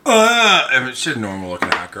 I mean, she's a normal looking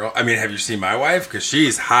hot girl. I mean, have you seen my wife? Because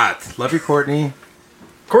she's hot. Love you, Courtney.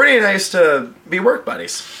 Courtney and I used to be work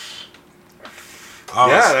buddies. Oh,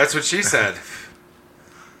 yeah, that's what she said.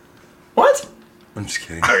 What? I'm just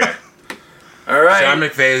kidding. Okay. All right. Sean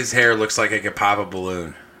McVay's hair looks like it could pop a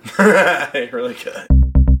balloon. Really good.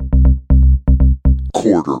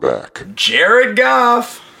 Quarterback. Jared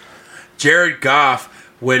Goff. Jared Goff.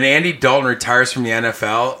 When Andy Dalton retires from the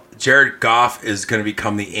NFL, Jared Goff is going to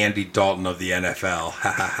become the Andy Dalton of the NFL.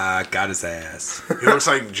 Ha ha ha, got his ass. He looks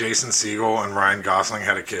like Jason Segel and Ryan Gosling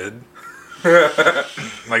had a kid.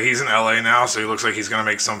 Like, he's in LA now, so he looks like he's going to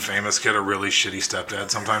make some famous kid a really shitty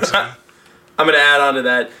stepdad sometime soon. I'm going to add on to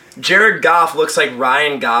that. Jared Goff looks like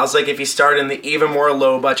Ryan Gosling if he starred in the even more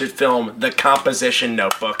low-budget film, The Composition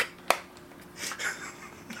Notebook.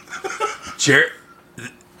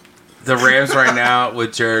 The Rams right now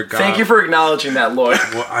with Jared Goff. Thank you for acknowledging that, Lloyd.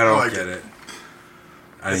 Well, I don't get it.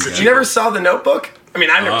 You never saw The Notebook? I mean,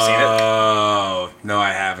 I've never seen it. Oh, no, I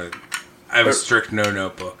haven't. I have a strict no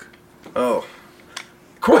Notebook. Oh.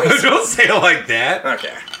 Of course. Don't say it like that.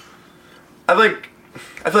 Okay. I like...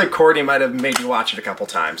 I feel like Courtney might have made you watch it a couple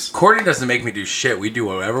times. Courtney doesn't make me do shit. We do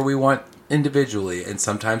whatever we want individually, and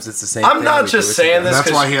sometimes it's the same I'm thing. not We just do it saying together. this.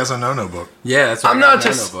 That's why he has a no-no book. Yeah, that's why I'm I got not a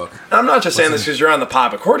just. book. I'm not just saying this Listen. because you're on the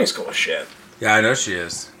pod, but Courtney's cool as shit. Yeah, I know she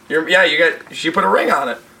is. She put a ring on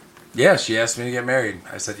it. Yeah, she asked me to get married.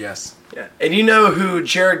 I said yes. Yeah, and you know who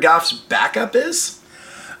Jared Goff's backup is?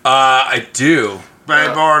 I do.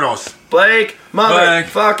 Blake Bortles. Blake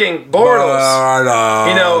motherfucking Bortles.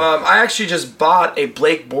 You know, I actually just bought a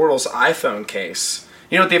Blake Bortles iPhone case.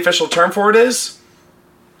 You know what the official term for it is?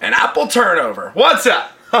 An Apple turnover. What's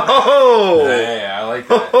up? Oh, Hey, I like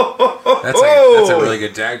that. That's a really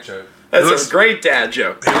good dad joke. that's a great dad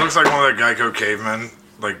joke. He looks like one of the Geico cavemen.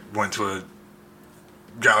 Like went to a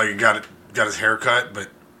got his hair cut, but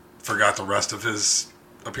forgot the rest of his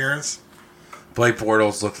appearance. Blake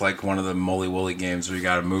Bortles looked like one of the Molly Wooly games where you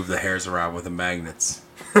got to move the hairs around with the magnets.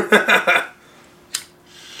 All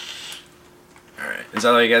right, is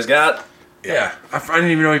that all you guys got? Yeah, I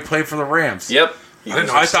didn't even know he played for the Rams. Yep. I didn't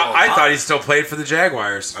know I he's still thought alive. he still played for the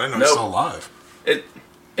Jaguars. I didn't know Nope. he's still alive.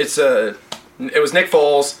 It was Nick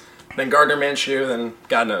Foles, then Gardner Minshew, then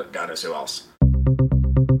God knows who else.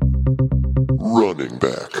 Running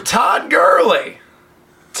back. Todd Gurley.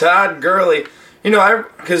 You know,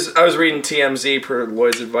 because I was reading TMZ per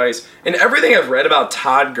Lloyd's advice, and everything I've read about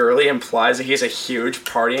Todd Gurley implies that he's a huge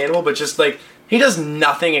party animal, but just like he does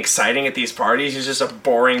nothing exciting at these parties. He's just a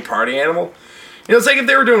boring party animal. You know, it's like if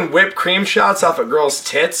they were doing whipped cream shots off a girl's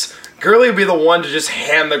tits, Gurley would be the one to just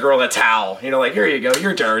hand the girl a towel. You know, like, here you go,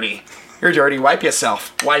 you're dirty. You're dirty, wipe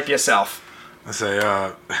yourself. I say,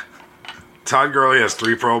 Todd Gurley has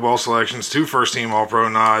 3 Pro Bowl selections, 2 first-team All-Pro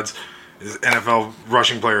nods, is NFL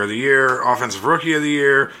Rushing Player of the Year, Offensive Rookie of the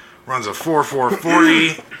Year, runs a 4.4 40,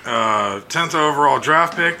 10th overall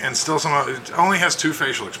draft pick, and still somehow it only has 2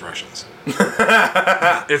 facial expressions.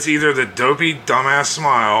 It's either the dopey dumbass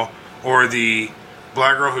smile or the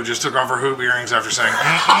black girl who just took off her hoop earrings after saying,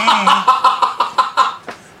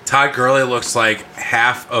 Todd Gurley looks like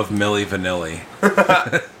half of Milli Vanilli.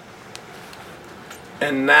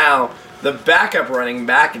 And now, the backup running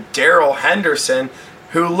back, Darrell Henderson,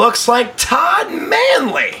 who looks like Todd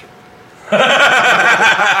Manley.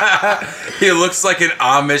 He looks like an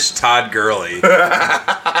Amish Todd Gurley.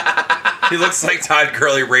 He looks like Todd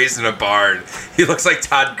Gurley raised in a barn. He looks like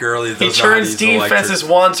Todd Gurley. He turns defenses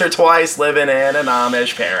once or twice living in an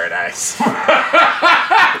Amish paradise.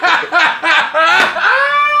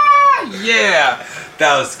 Yeah,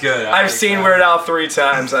 that was good. I've seen Weird Al 3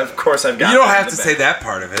 times. Of course, I've got. You don't have to say that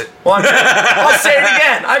part of it. Well, I'll say it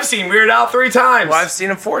again. I've seen Weird Al 3 times. Well, I've seen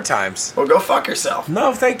him 4 times. Well, go fuck yourself.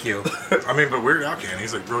 No, thank you. I mean, but Weird Al can.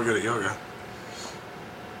 He's like real good at yoga.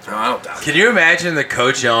 No, I don't doubt it. Can you imagine the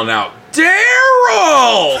coach yelling out,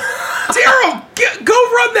 Darryl! Darryl, go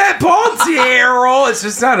run that ball, Darryl! It's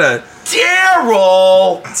just not a...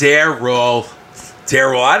 Darryl!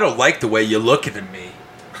 Darryl, I don't like the way you're looking at me.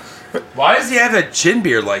 Why does he have a chin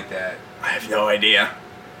beard like that? I have no idea.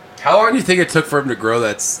 How long do you think it took for him to grow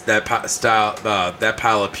that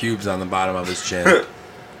pile of pubes on the bottom of his chin?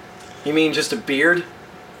 You mean just a beard?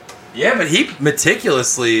 Yeah, but he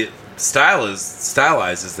meticulously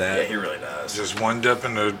stylizes that. Yeah, he really does. Just one dip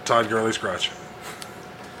into Todd Gurley's crotch.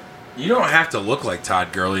 You don't have to look like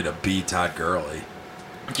Todd Gurley to be Todd Gurley.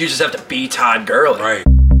 You just have to be Todd Gurley. Right.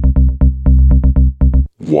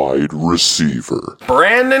 Wide receiver.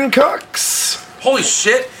 Brandon Cooks. Holy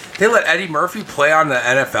shit! They let Eddie Murphy play on the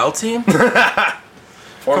NFL team?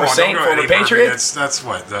 Former Saint, former Patriot. That's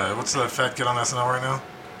what? What's the fat kid on SNL right now?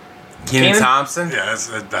 Keenan Thompson? Yeah,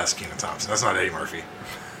 that's Keenan Thompson. That's not Eddie Murphy.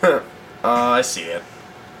 I see it.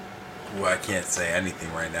 Ooh, I can't say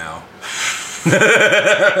anything right now.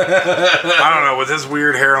 I don't know. With his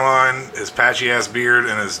weird hairline, his patchy ass beard,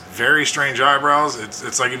 and his very strange eyebrows,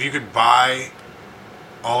 it's like if you could buy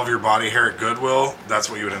all of your body hair at Goodwill, that's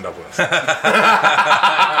what you would end up with.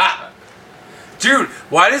 Dude,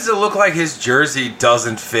 why does it look like his jersey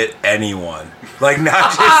doesn't fit anyone? Like,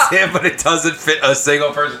 not just him, but it doesn't fit a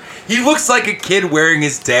single person. He looks like a kid wearing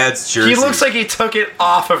his dad's jersey. He looks like he took it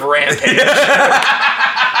off of Rampage.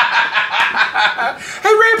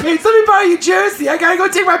 Hey, Rampage, let me borrow your jersey. I gotta go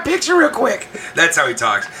take my picture real quick. That's how he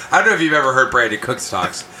talks. I don't know if you've ever heard Brandon Cooks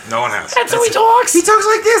talks. No one has. That's how he talks. He talks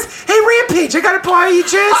like this. Hey, Rampage, I gotta borrow your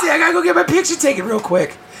jersey. I gotta go get my picture taken real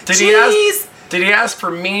quick. Did he ask for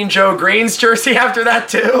Mean Joe Green's jersey after that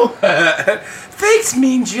too? Thanks,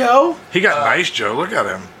 Mean Joe. He got nice, Joe. Look at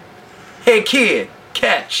him. Hey kid,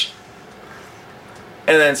 catch.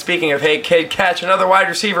 And then speaking of hey kid, catch, another wide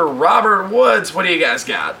receiver, Robert Woods. What do you guys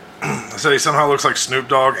got? I said he somehow looks like Snoop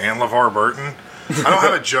Dogg and LeVar Burton. I don't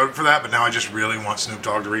have a joke for that, but now I just really want Snoop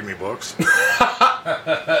Dogg to read me books.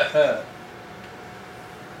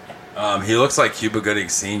 He looks like Cuba Gooding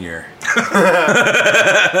Sr.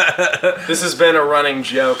 This has been a running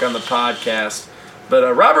joke on the podcast.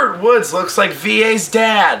 But Robert Woods looks like VA's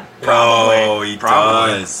dad. Probably. Oh, he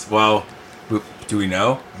does. Well, do we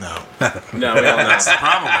know? No. No, we don't know.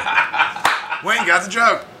 Probably. Wayne got the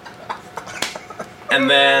joke. And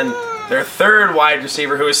then their third wide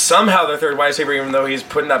receiver, who is somehow their third wide receiver, even though he's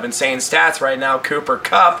putting up insane stats right now, Cooper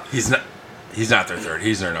Kupp. He's not their third.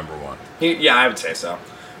 He's their number one. Yeah, I would say so.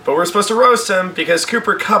 But we're supposed to roast him because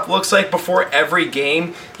Cooper Kupp looks like before every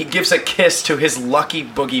game he gives a kiss to his lucky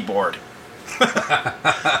boogie board.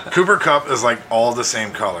 Cooper Kupp is like all the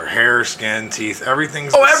same color. Hair, skin, teeth,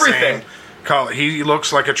 everything's everything. Same color. He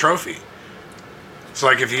looks like a trophy. So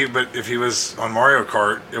like if he was on Mario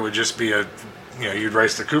Kart, it would just be you'd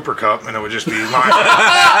race the Cooper Kupp and it would just be lined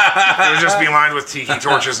with tiki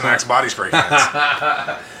torches and Axe body spray cans.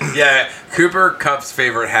 Yeah, Cooper Kupp's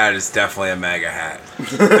favorite hat is definitely a MAGA hat.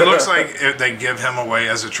 It looks like they give him away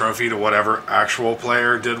as a trophy to whatever actual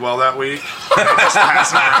player did well that week. And they just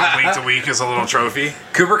pass him around week to week as a little trophy.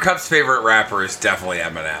 Cooper Kupp's favorite rapper is definitely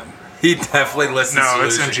Eminem. He definitely listens to No,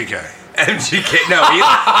 it's Lose MGK. MGK. No, he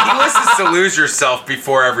listens to Lose Yourself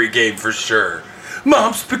before every game for sure.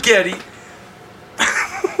 Mom, spaghetti.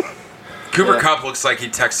 Cooper Kupp looks like he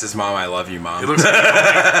texts his mom, "I love you, Mom." It looks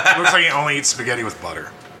like he only eats spaghetti with butter.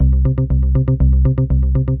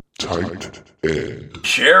 Tight end.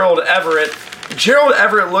 Gerald Everett. Gerald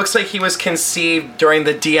Everett looks like he was conceived during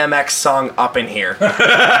the DMX song Up in Here. All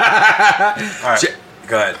right.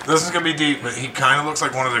 Go ahead. This is going to be deep, but he kind of looks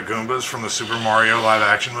like one of the Goombas from the Super Mario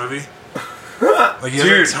live-action movie. Like he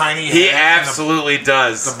has a tiny head. He absolutely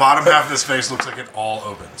does. The bottom half of his face looks like it all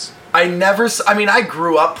opens. I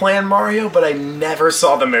grew up playing Mario, but I never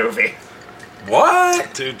saw the movie.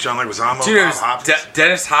 What? Dude, John Leguizamo, Dude, it Bob was Hoskins.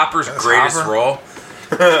 Dennis Hopper's greatest Hopper? role.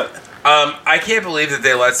 I can't believe that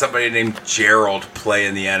they let somebody named Gerald play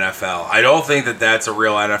in the NFL. I don't think that that's a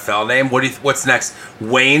real NFL name. What's next?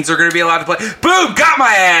 Waynes are going to be allowed to play. Boom! Got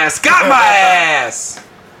my ass! Got my ass!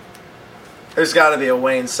 There's got to be a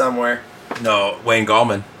Wayne somewhere. No, Wayne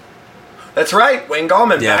Gallman. That's right, Wayne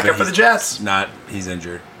Gallman, Yeah, back but up for the he's Jets. He's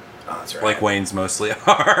injured. Oh, that's right. Like Wayne's mostly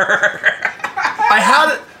are.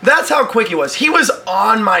 That's how quick he was. He was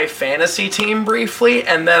on my fantasy team briefly,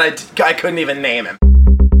 and then I couldn't even name him.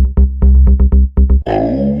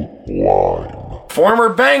 O-line. Former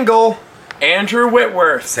Bengal, Andrew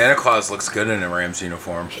Whitworth. Santa Claus looks good in a Rams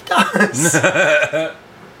uniform. He does. All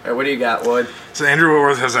right, what do you got, Wood? So Andrew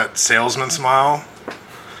Whitworth has that salesman smile.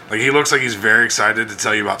 Like he looks like he's very excited to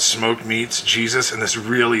tell you about smoked meats, Jesus, and this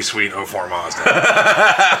really sweet 04 Mazda.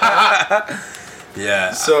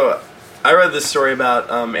 Yeah. So, I read this story about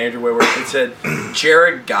Andrew Whitworth. It said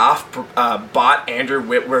Jared Goff bought Andrew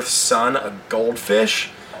Whitworth's son a goldfish.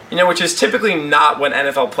 Which is typically not when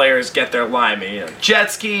NFL players get their linemen.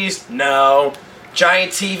 Jet skis, no.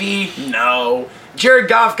 Giant TV, no. Jared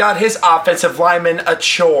Goff got his offensive lineman a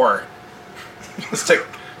chore. Just to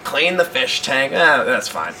clean the fish tank. That's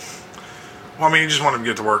fine. Well, you just want him to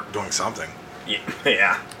get to work doing something.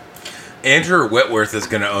 Yeah. Andrew Whitworth is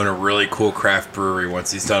going to own a really cool craft brewery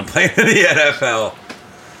once he's done playing in the NFL.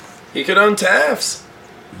 He could own Taft's.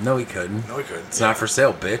 No, he couldn't. No, he couldn't. It's not for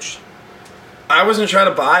sale, bitch. I wasn't trying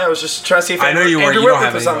to buy. I was just trying to see if I know you weren't. Andrew You don't Whitworth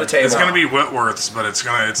have was on the anyone. table. It's gonna be Whitworth's, but it's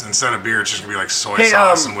instead of beer, it's just gonna be like soy Hey,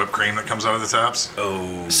 sauce and whipped cream that comes out of the taps.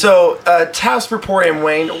 Oh. So, Taft's Emporium,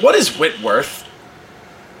 Wayne, what is Whitworth?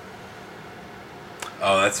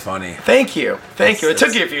 Oh, that's funny. Thank you. It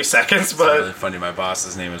took you a few seconds, It's but... really funny. My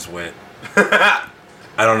boss's name is Whit. I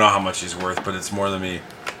don't know how much he's worth, but it's more than me.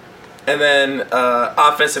 And then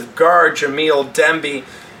offensive guard Jamil Demby.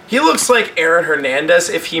 He looks like Aaron Hernandez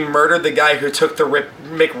if he murdered the guy who took the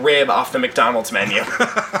McRib off the McDonald's menu.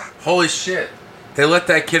 Holy shit. They let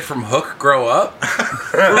that kid from Hook grow up?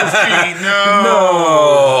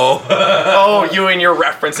 No. Oh, you and your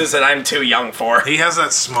references that I'm too young for. He has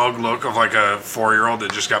that smug look of like a 4-year-old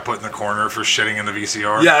that just got put in the corner for shitting in the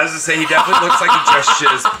VCR. Yeah, I was going to say, he definitely looks like he just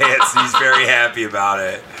shit his pants and he's very happy about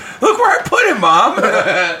it. Look where I put him, Mom.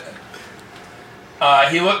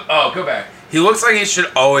 Go back. He looks like he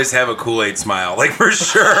should always have a Kool-Aid smile. Like, for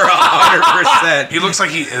sure, 100%. He looks like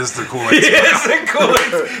he is the Kool-Aid. He is the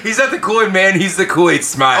Kool-Aid. He's not the Kool-Aid man, he's the Kool-Aid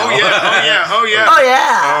smile. Oh yeah. Oh, yeah.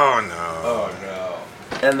 Oh no. Oh, no.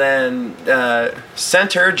 And then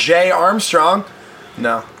center Jay Armstrong.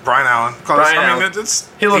 No, Brian Allen. Brian Allen.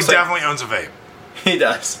 He looks like- definitely owns a vape. he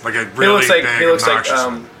does. Like a really big, obnoxious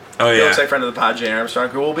one. Oh, He yeah. looks like friend of the pod, Jay Armstrong,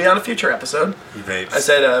 who will be on a future episode. He vapes. I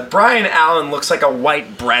said, Brian Allen looks like a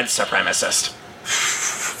white bread supremacist.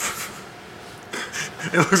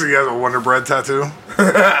 It looks like he has a Wonder Bread tattoo.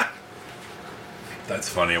 That's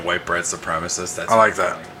funny. A white bread supremacist. That's I like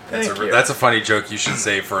that. That's a funny joke you should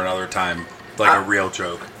save for another time. Like a real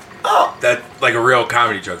joke. Oh. Like a real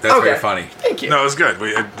comedy joke. That's very funny. Thank you. No, it was good.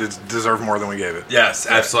 It deserved more than we gave it. Yes,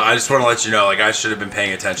 absolutely. I just want to let you know, like, I should have been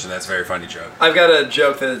paying attention. That's a very funny joke. I've got a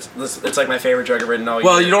joke that it's like my favorite joke I've written all year.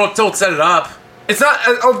 Well, you don't set it up. It's not.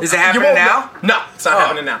 Is it happening now? No, it's not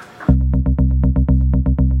happening now.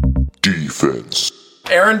 Defense.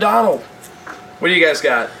 Aaron Donald. What do you guys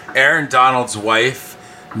got? Aaron Donald's wife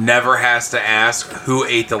never has to ask who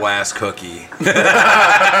ate the last cookie.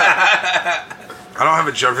 I don't have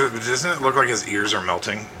a joke, but doesn't it look like his ears are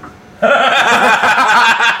melting?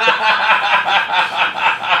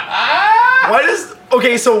 Why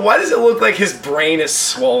does it look like his brain is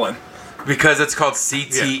swollen? Because it's called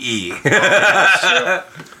CTE. So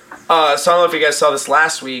I don't know if you guys saw this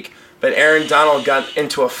last week, but Aaron Donald got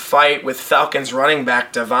into a fight with Falcons running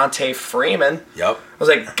back Devontae Freeman. Yep. I was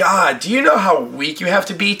like, God, do you know how weak you have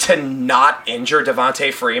to be to not injure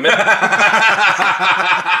Devontae Freeman?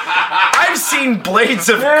 I've seen blades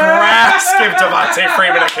of grass give Devontae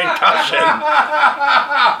Freeman a concussion.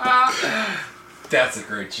 That's a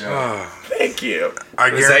great joke. Thank you.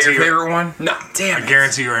 Is that your favorite one? No. Damn I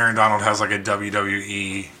guarantee you Aaron Donald has like a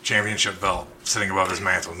WWE championship belt sitting above his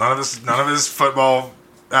mantle. None of his football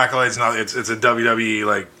accolades. It's a WWE,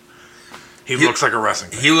 like, he looks like a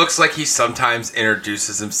wrestling fan. He looks like he sometimes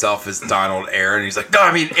introduces himself as Donald Aaron. He's like, no,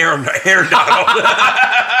 I mean Aaron Donald.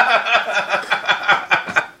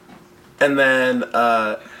 And then,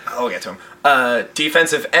 I'll get to him.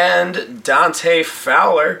 Defensive end, Dante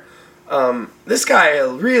Fowler. This guy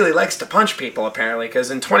really likes to punch people, apparently, because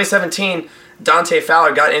in 2017, Dante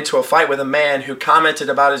Fowler got into a fight with a man who commented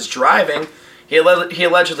about his driving. He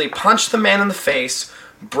allegedly punched the man in the face,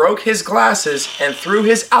 broke his glasses, and threw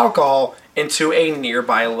his alcohol into a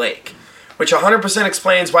nearby lake, which 100%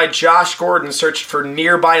 explains why Josh Gordon searched for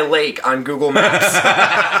nearby lake on Google Maps.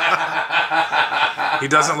 He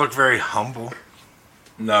doesn't look very humble.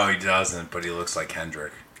 No, he doesn't, but he looks like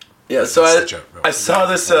Kendrick. Yeah, so I saw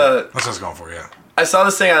this. That's what I was going for, yeah. I saw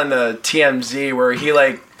this thing on the TMZ where he,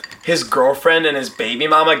 like, his girlfriend and his baby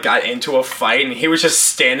mama got into a fight, and he was just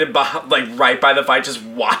standing behind, like, right by the fight, just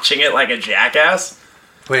watching it like a jackass.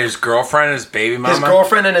 Wait, his girlfriend and his baby mama? His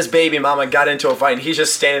girlfriend and his baby mama got into a fight, and he's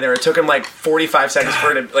just standing there. It took him like 45 seconds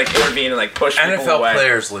for her to like intervene and like push people away. NFL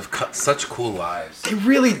players live such cool lives. They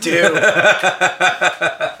really do.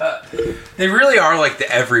 They really are like the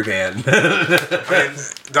everyman. I mean,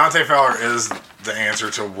 Dante Fowler is the answer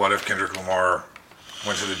to what if Kendrick Lamar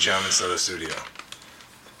went to the gym instead of the studio.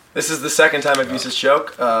 This is the second time I've used this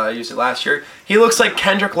joke. I used it last year. He looks like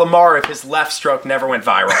Kendrick Lamar if his left stroke never went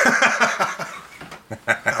viral.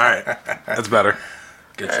 All right, that's better.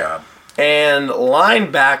 Good job. And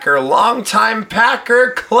linebacker, longtime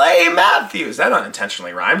Packer, Clay Matthews. That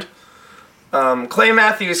unintentionally rhymed. Clay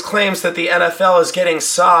Matthews claims that the NFL is getting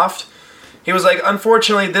soft. He was like,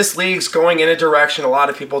 unfortunately, this league's going in a direction a lot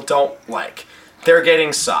of people don't like. They're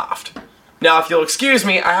getting soft. Now, if you'll excuse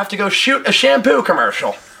me, I have to go shoot a shampoo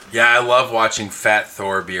commercial. Yeah, I love watching Fat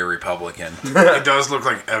Thor be a Republican. It does look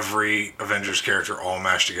like every Avengers character all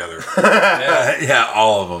mashed together. Yeah,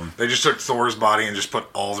 all of them. They just took Thor's body and just put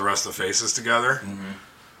all the rest of the faces together. Mm-hmm.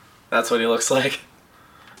 That's what he looks like.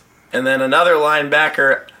 And then another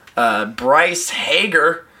linebacker, Bryce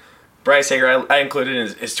Hager. Bryce Hager, I included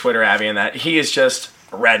in his Twitter Abby in that. He is just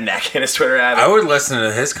redneck in his Twitter Abby. I would listen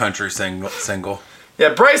to his country single.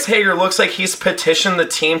 Yeah, Bryce Hager looks like he's petitioned the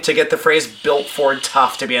team to get the phrase "built Ford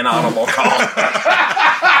tough" to be an audible call. 1,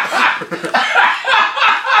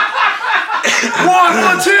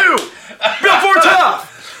 1, 2, built Ford tough.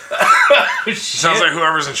 Sounds like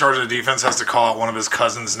whoever's in charge of the defense has to call out one of his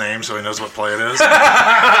cousin's names so he knows what play it is.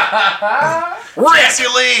 Jesse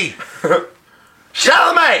Lee!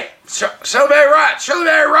 Chalamet! Chalamet right!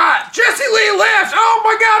 Jesse Lee left! Oh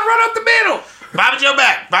my God, run up the middle! Bobby Joe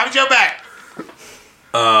back!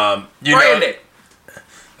 Randy.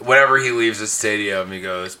 Whenever he leaves the stadium, he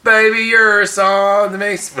goes, "Baby, you're a song that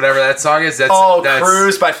makes..." Whatever that song is. That's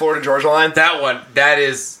Cruise by Florida Georgia Line. That one. That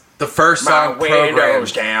is the first song windows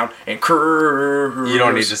programmed. Down and cruise. You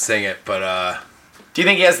don't need to sing it, but do you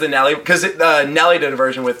think he has the Nelly? Because Nelly did a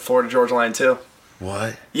version with Florida Georgia Line too.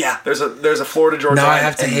 What? Yeah, there's a Florida Georgia Line. Now I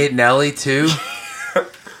have to hate Nelly too.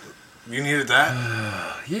 You needed that?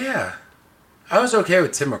 Yeah. I was okay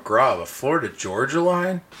with Tim McGraw, but Florida Georgia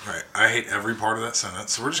Line? Right. I hate every part of that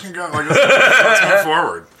sentence. So we're just going to go. Let's move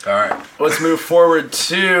forward. All right. Let's move forward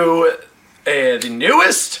to the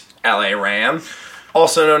newest LA Ram,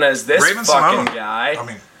 also known as this Raven fucking Simone. guy. I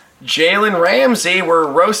mean, Jalen Ramsey.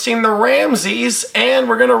 We're roasting the Ramseys, and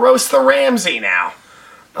we're gonna roast the Ramsey now.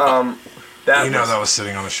 That was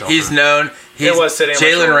sitting on the shelf. He's known. It was sitting on the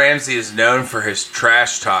Jalen shoulder. Ramsey is known for his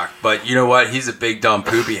trash talk, but you know what? He's a big dumb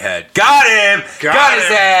poopy head. Got him! Got his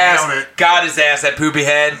him. ass! Nailed it. Got his ass, that poopy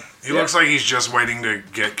head. He looks like he's just waiting to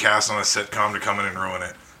get cast on a sitcom to come in and ruin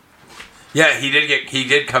it. Yeah, he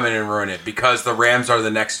did come in and ruin it because the Rams are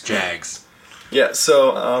the next Jags. Yeah,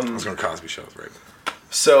 so I was going to Cosby Show, right?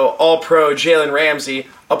 So, All-Pro Jalen Ramsey,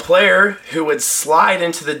 a player who would slide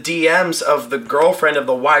into the DMs of the girlfriend of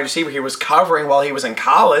the wide receiver he was covering while he was in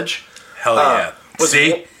college. Hell yeah.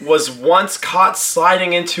 Was once caught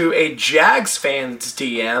sliding into a Jags fan's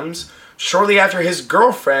DMs shortly after his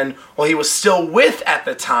girlfriend, while he was still with at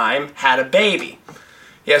the time, had a baby.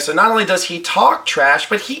 Yeah, so not only does he talk trash,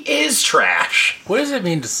 but he is trash. What does it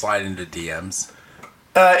mean to slide into DMs?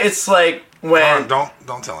 It's like when... Don't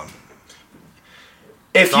tell him.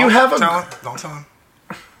 If Don't you have a... Don't tell him.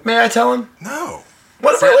 May I tell him? No.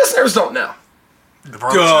 What if our listeners don't know? If our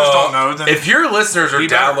listeners don't know, then... If your listeners are Be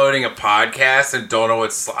better. downloading a podcast and don't know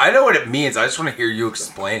what... I know what it means. I just want to hear you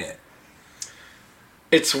explain it.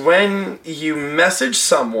 It's when you message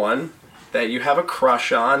someone that you have a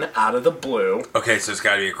crush on out of the blue. Okay, so it's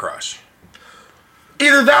got to be a crush.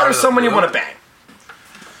 Either that Out or of the someone you blue? want to bang.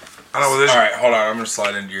 I don't know, with his, All right, hold on. I'm going to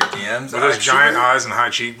slide into your DMs. with his giant eyes and high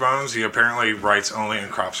cheekbones, he apparently writes only in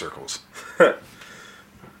crop circles. Looks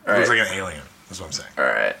like an alien, that's what I'm saying. All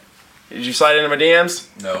right. Did you slide into my DMs?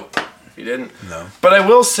 Nope. You didn't? No. But I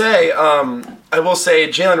will say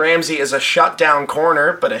Jalen Ramsey is a shutdown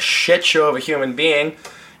corner, but a shit show of a human being.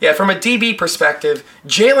 Yeah, from a DB perspective,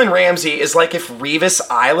 Jalen Ramsey is like if Revis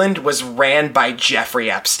Island was ran by Jeffrey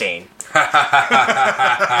Epstein.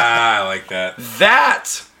 I like that.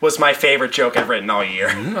 That was my favorite joke I've written all year.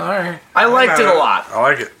 All right. I liked it a lot. I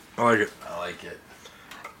like it. I like it.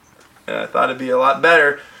 And I thought it'd be a lot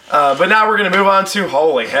better. But now we're going to move on to,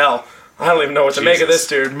 holy hell, I don't even know what to make of this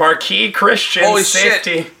dude. Marquis Christian, Holy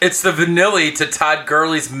safety. shit. It's the Vanilli to Todd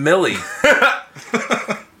Gurley's Millie.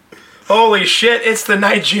 Holy shit, it's the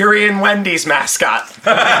Nigerian Wendy's mascot.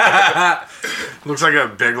 Looks like a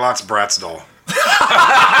Big Lots Bratz doll.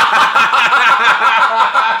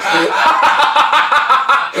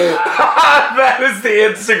 That is the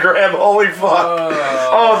Instagram. Holy fuck.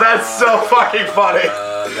 Oh, that's so fucking funny.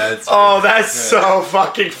 That's so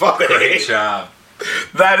fucking funny. Great job.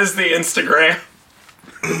 That is the Instagram.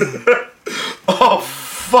 Oh,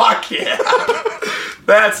 fuck yeah.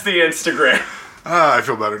 That's the Instagram. I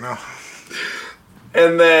feel better now.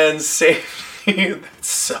 And then safety. That's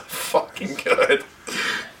so fucking good.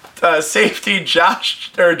 Safety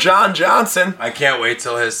John Johnson. I can't wait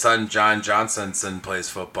till his son John Johnson plays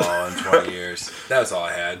football in 20 years. That was all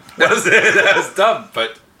I had. That was it. That was dumb,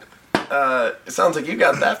 but It sounds like you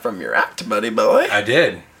got that from your act, buddy boy. I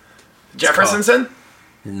did. Jeffersonson?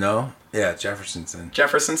 No? Yeah, Jeffersonson.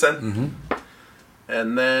 Jeffersonson. Mm-hmm.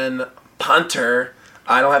 And then punter.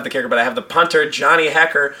 I don't have the kicker, but I have the punter, Johnny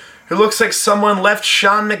Hecker, who looks like someone left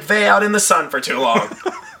Sean McVay out in the sun for too long.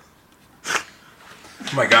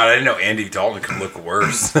 Oh my god, I didn't know Andy Dalton could look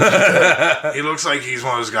worse. He looks like he's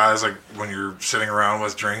one of those guys, like, when you're sitting around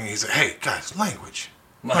with drinking, he's like, hey, guys, language.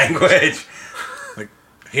 Language. Like,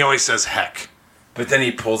 he always says heck. But then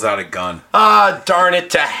he pulls out a gun. Darn it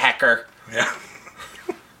to Hecker. Yeah.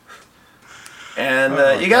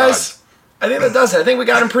 And you guys, I think that does it. I think we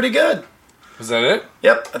got him pretty good. Was that it?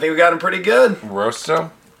 Yep, I think we got him pretty good. Roast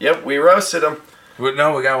him? Yep, we roasted him.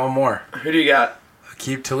 No, we got one more. Who do you got?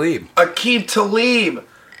 Aqib Talib. Aqib Talib.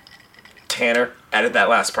 Tanner, edit that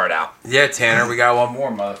last part out. Yeah, Tanner, we got one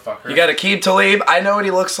more, motherfucker. You got Aqib Talib. I know what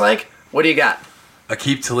he looks like. What do you got?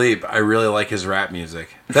 Aqib Talib. I really like his rap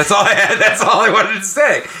music. That's all I had. That's all I wanted to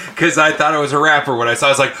say. Because I thought it was a rapper when I saw it.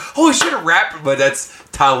 I was like, oh, shit, a rapper. But that's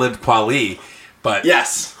Talib Kweli. But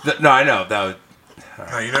yes. No, I know. That would...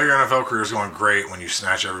 Now, you know your NFL career is going great when you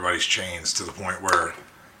snatch everybody's chains to the point where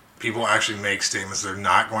people actually make statements they're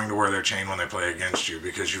not going to wear their chain when they play against you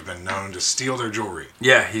because you've been known to steal their jewelry.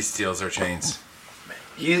 Yeah, he steals their chains.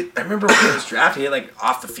 I remember when he was drafted, he had like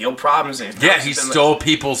off the field problems. And yeah, he stole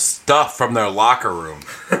people's stuff from their locker room.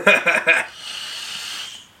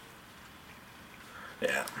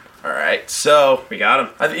 Yeah. All right. So we got him.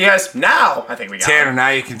 I think we got Tanner, him. now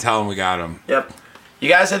you can tell him we got him. Yep. You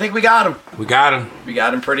guys, I think we got him. We got him. We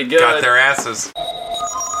got him pretty good. Got their asses.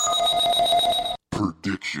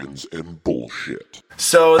 Predictions and bullshit.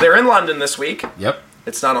 So they're in London this week. Yep.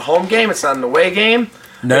 It's not a home game. It's not an away game.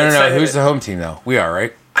 No. Who's the home team, though? We are,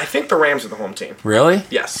 right? I think the Rams are the home team. Really?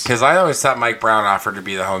 Yes. Because I always thought Mike Brown offered to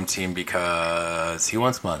be the home team because he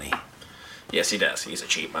wants money. Yes, he does. He's a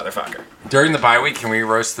cheap motherfucker. During the bye week, can we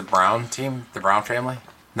roast the Brown team, the Brown family?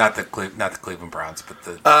 Not the Cleveland Browns, but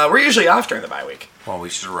the. We're usually off during the bye week. Well, we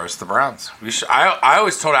should roast the Browns. We should. I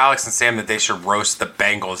always told Alex and Sam that they should roast the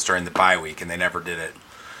Bengals during the bye week, and they never did it.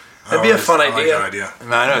 That'd be a fun idea. I like that idea.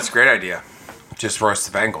 No, I know it's a great idea. Just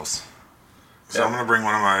roast the Bengals. So I'm gonna bring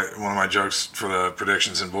one of my jokes for the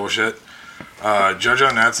predictions and bullshit.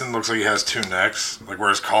 JoJo Natson looks like he has 2 necks. Like where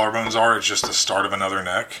his collarbones are, it's just the start of another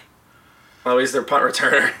neck. Oh, he's their punt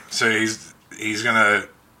returner. So he's gonna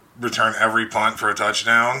return every punt for a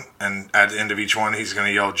touchdown, and at the end of each one, he's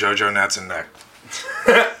gonna yell JoJo Natson neck.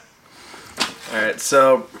 All right,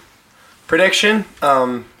 so prediction.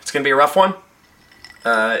 It's gonna be a rough one.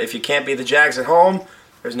 If you can't beat the Jags at home,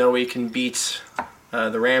 there's no way you can beat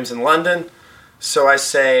the Rams in London. So I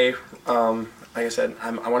say, like I said, I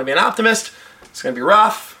want to be an optimist. It's going to be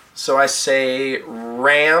rough. So I say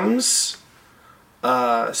Rams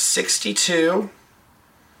 62,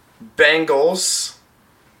 Bengals.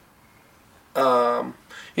 You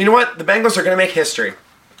know what? The Bengals are going to make history.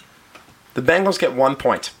 The Bengals get 1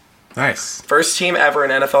 point. Nice. First team ever in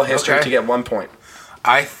NFL history Okay. to get 1 point.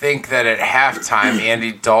 I think that at halftime,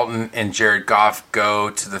 Andy Dalton and Jared Goff go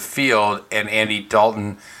to the field, and Andy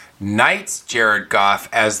Dalton knights Jared Goff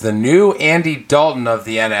as the new Andy Dalton of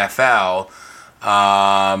the NFL.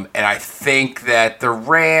 And I think that the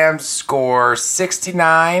Rams score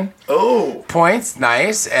 69 points.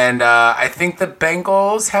 Nice. And I think the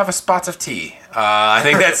Bengals have a spots of tea. I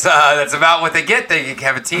think that's about what they get. They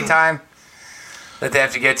have a tea time that they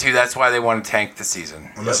have to get to. That's why they want to tank the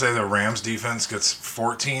season. I'm gonna say the Rams defense gets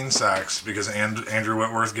 14 sacks because Andrew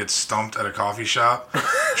Whitworth gets stumped at a coffee shop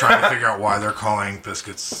trying to figure out why they're calling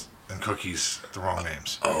biscuits and cookies the wrong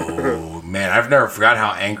names. Oh man, I've never forgot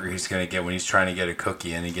how angry he's gonna get when he's trying to get a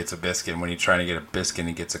cookie and he gets a biscuit. And when he's trying to get a biscuit,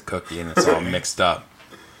 he gets a cookie, and it's all mixed up.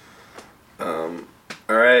 All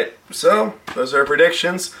right, so those are our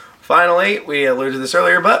predictions. Finally, we alluded to this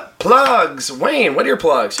earlier, but plugs. Wayne, what are your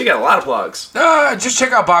plugs? You got a lot of plugs. Just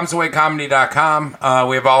check out bombsawaycomedy.com.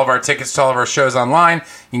 We have all of our tickets to all of our shows online.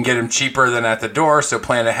 You can get them cheaper than at the door, so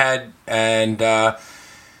plan ahead and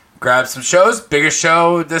grab some shows. Biggest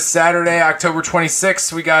show this Saturday, October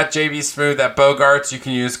 26th. We got JB Smooth at Bogarts. You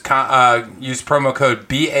can use promo code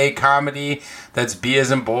BA Comedy. That's B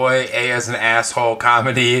as in boy, A as in asshole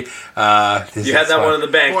comedy. You had that one in the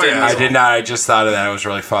bank, didn't you? I did not. I just thought of that. It was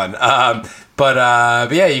really fun. But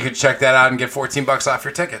yeah, you can check that out and get $14 off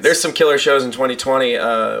your tickets. There's some killer shows in 2020.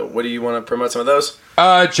 What do you want to promote some of those?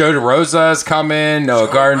 Joe DeRosa is coming. Noah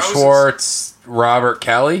Garden-Schwartz. Robert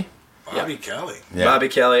Kelly. Bobby Kelly. Yeah. Bobby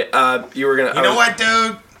Kelly. You were gonna. You know what,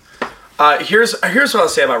 dude? Here's what I'll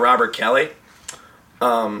say about Robert Kelly.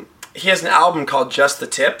 He has an album called Just the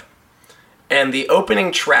Tip, and the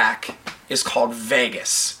opening track is called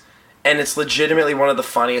Vegas, and it's legitimately one of the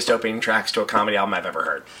funniest opening tracks to a comedy album I've ever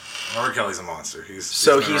heard. Robert Kelly's a monster. He's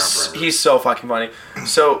so fucking funny.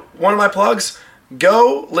 So one of my plugs: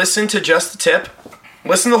 go listen to Just the Tip.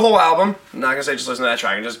 Listen to the whole album. I'm not gonna say just listen to that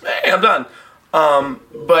track and just hey, I'm done.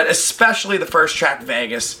 But especially the first track,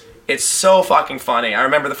 Vegas. It's so fucking funny. I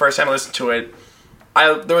remember the first time I listened to it.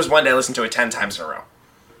 There was one day I listened to it 10 times in a row.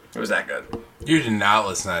 It was that good. You did not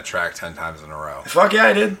listen to that track 10 times in a row. Fuck yeah,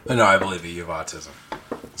 I did. No, I believe you. You have autism.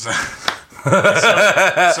 so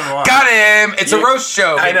Got him! It's a roast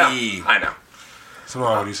show, baby. I know. So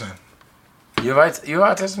what are you saying? You have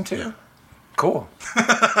autism too? Yeah. Cool.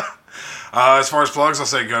 As far as plugs, I'll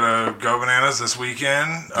say go to Go Bananas this weekend.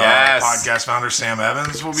 Yes. Podcast founder Sam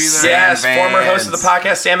Evans will be there. Yes, Sam former host of Evans. the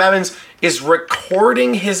podcast, Sam Evans, is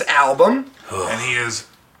recording his album. And he is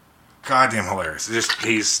goddamn hilarious.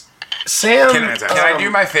 Sam. Can I do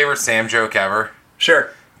my favorite Sam joke ever?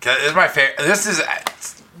 Sure. This is my favorite.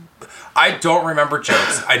 I don't remember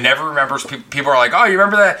jokes. I never remember. People are like, oh, you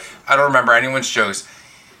remember that? I don't remember anyone's jokes.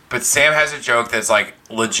 But Sam has a joke that's like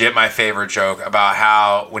legit my favorite joke about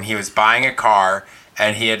how when he was buying a car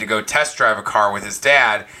and he had to go test drive a car with his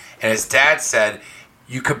dad, and his dad said,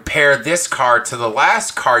 you compare this car to the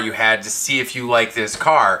last car you had to see if you like this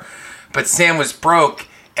car. But Sam was broke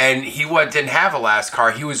and he didn't have a last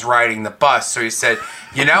car. He was riding the bus. So he said,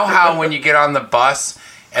 you know how when you get on the bus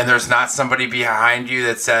and there's not somebody behind you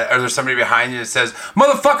that says, or there's somebody behind you that says,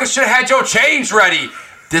 motherfucker should have had your change ready.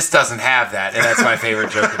 This doesn't have that, and that's my favorite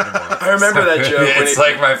joke in the world. I remember that joke. It's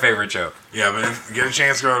like my favorite joke. Yeah, but if you get a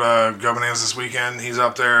chance, go to Go Bananas this weekend. He's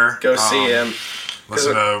up there. Go see him.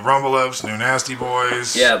 Listen to Rumble Lips, New Nasty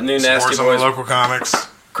Boys. Yeah, New Nasty Support some Boys. of the local comics.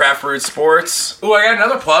 Craft Root Sports. Ooh, I got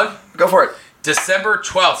another plug. Go for it. December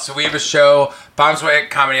 12th. So we have a show. Bombs Away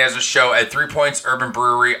Comedy has a show at 3 Points Urban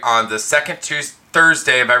Brewery on the second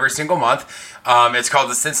Thursday of every single month. It's called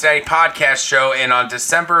the Cincinnati Podcast Show, and on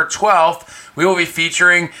December 12th, we will be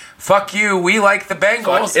featuring Fuck You, We Like the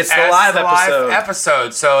Bengals. It's the live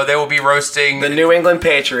episode. So they will be roasting the New England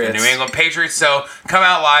Patriots. So come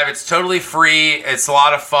out live. It's totally free. It's a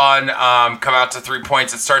lot of fun. Come out to 3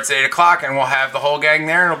 Points. It starts at 8 o'clock, and we'll have the whole gang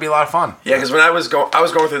there, and it'll be a lot of fun. Yeah, because when I was going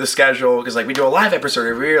through the schedule, because like we do a live episode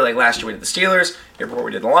every year. Like last year we did the Steelers. Year before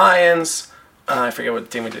we did the Lions. I forget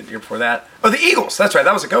what team we did the year before that. Oh, the Eagles. That's right.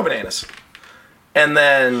 That was a Go Bananas. And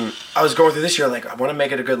then I was going through this year, like, I want to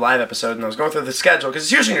make it a good live episode. And I was going through the schedule, because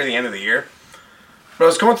it's usually near the end of the year. But I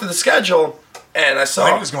was going through the schedule, and I saw... I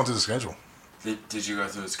think he was going through the schedule. Did you go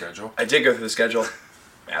through the schedule? I did go through the schedule.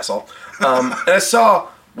 Asshole. And I saw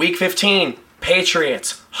Week 15,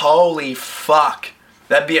 Patriots. Holy fuck.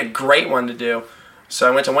 That'd be a great one to do. So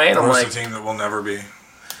I went to Wayne, I'm like... a team that will never be.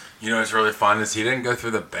 You know what's really fun is he didn't go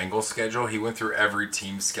through the Bengals schedule. He went through every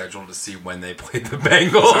team's schedule to see when they played the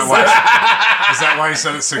Bengals. Is that why he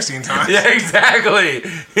said it 16 times? Yeah, exactly.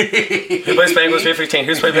 Who plays Bengals Week 15?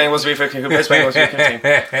 Who's played Bengals Week 15? Who plays Bengals Week 15?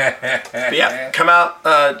 But yeah, come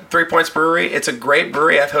out, 3 Points Brewery. It's a great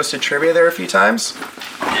brewery. I've hosted trivia there a few times.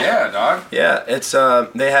 Yeah, dog. Yeah, it's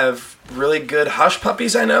they have really good hush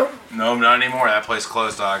puppies, I know. No, not anymore. That place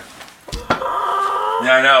closed, dog.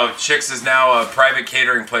 Yeah, I know. Chicks is now a private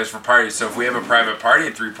catering place for parties. So if we have a private party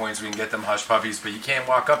at 3 Points, we can get them hush puppies, but you can't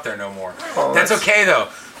walk up there no more. Oh, that's okay, though.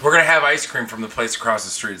 We're going to have ice cream from the place across the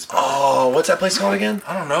street. Oh, what's that place called again?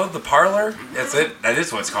 I don't know. The Parlor? That's it. That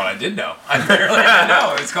is what it's called. I did know. I barely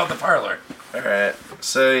know. It's called The Parlor. All right.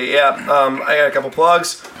 So, yeah, I got a couple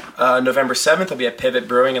plugs. November 7th, I'll be at Pivot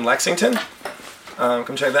Brewing in Lexington.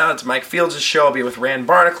 Come check that out. It's Mike Fields' show. I'll be with Rand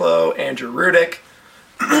Barnaclough, Andrew Rudick,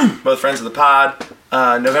 both friends of the pod.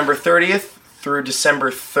 November 30th through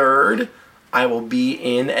December 3rd, I will be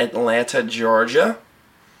in Atlanta, Georgia.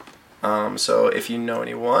 So if you know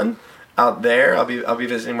anyone out there, I'll be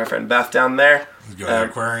visiting my friend Beth down there. You go to the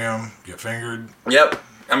aquarium, get fingered. Yep,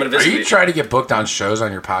 I'm gonna visit. Are you trying to get booked on shows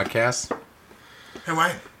on your podcast? Hey,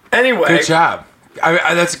 Wayne. Anyway, good job.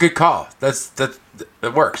 I that's a good call. That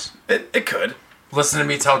works. It could. Listen to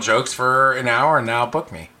me tell jokes for an hour and now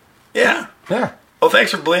book me. Yeah. Yeah. Well,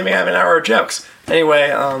 thanks for believing I have an hour of jokes.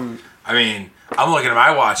 Anyway, I mean, I'm looking at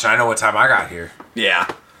my watch and I know what time I got here. Yeah.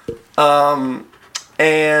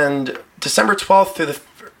 And December 12th through the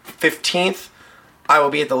 15th, I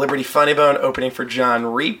will be at the Liberty Funny Bone opening for John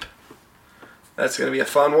Reap. That's going to be a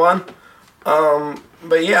fun one.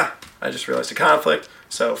 But yeah, I just realized a conflict,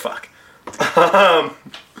 so fuck.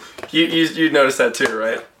 You noticed that too,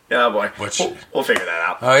 right? Yeah, boy. We'll figure that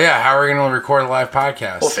out. Oh yeah, how are we going to record a live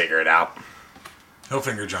podcast? We'll figure it out. He'll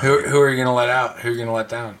finger John. Who are you going to let out? Who are you going to let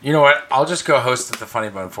down? You know what? I'll just go host at the Funny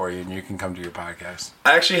Bone for you, and you can come to your podcast.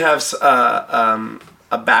 I actually have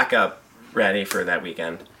a backup ready for that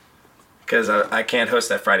weekend because I can't host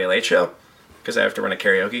that Friday Late Show because I have to run a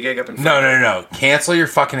karaoke gig up in Friday. No. Cancel your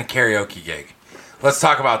fucking karaoke gig. Let's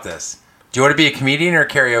talk about this. Do you want to be a comedian or a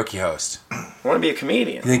karaoke host? I want to be a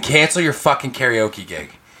comedian. Then cancel your fucking karaoke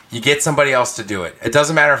gig. You get somebody else to do it. It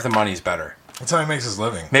doesn't matter if the money's better. That's how he makes his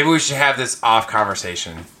living. Maybe we should have this off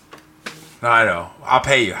conversation. No, I know. I'll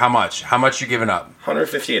pay you. How much? How much you giving up?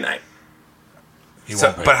 $150 a night.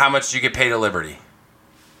 But how much do you get paid at Liberty?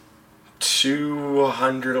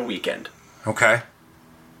 $200 a weekend. Okay.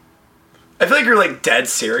 I feel like you're like dead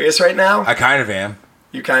serious right now. I kind of am.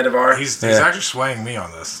 You kind of are. He's actually swaying me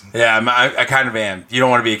on this. Yeah, I kind of am. You don't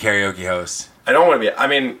want to be a karaoke host. I don't want to be. I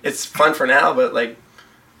mean, it's fun for now, but like,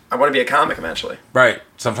 I want to be a comic eventually. Right.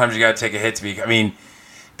 Sometimes you got to take a hit to be. I mean,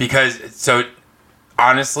 so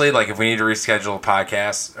honestly, like if we need to reschedule a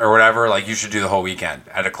podcast or whatever, like you should do the whole weekend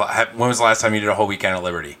at a club. When was the last time you did a whole weekend at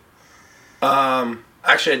Liberty?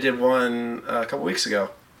 Actually, I did one a couple weeks ago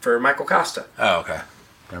for Michael Costa. Oh, okay.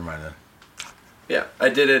 Never mind then. Yeah, I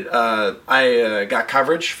did it. I got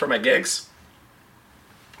coverage for my gigs.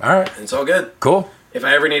 All right. And it's all good. Cool. If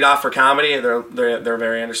I ever need off for comedy, they're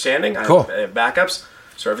very understanding. Cool. I have backups,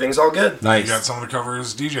 so everything's all good. Nice. You got someone to cover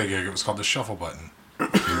his DJ gig. It was called the Shuffle Button.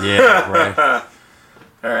 Yeah, right.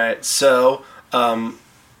 All right, so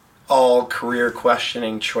all career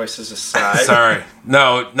questioning choices aside. Sorry.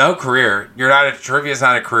 No career. Trivia's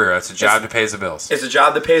not a career. It's a job that pays the bills. It's a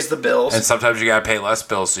job that pays the bills. And sometimes you gotta pay less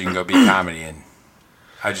bills so you can go be a comedian.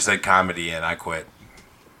 I just said comedy and I quit.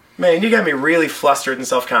 Man, you got me really flustered and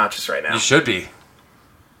self-conscious right now. You should be.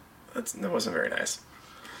 That wasn't very nice.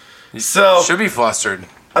 You should be flustered.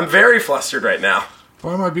 I'm very flustered right now.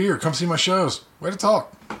 Buy my beer. Come see my shows. Way to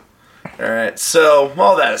talk. All right, so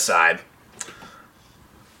all that aside,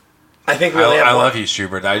 I think we only have I love you,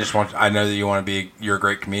 Schubert. I know that you're a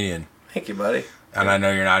great comedian. Thank you, buddy. And I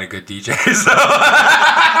know you're not a good DJ, so.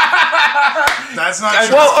 That's not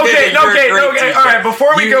true. Well, okay. You're a great All DJ. right,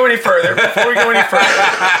 before we go any further, you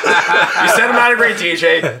said I'm not a great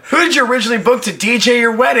DJ. Who did you originally book to DJ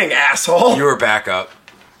your wedding, asshole? You were backup.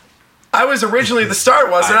 I was originally the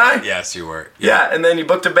start, wasn't I? Yes, you were. Yeah, and then you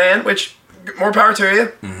booked a band, which, more power to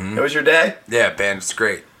you. Mm-hmm. It was your day. Yeah, band's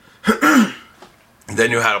great. They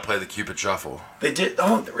knew how to play the Cupid Shuffle. They did?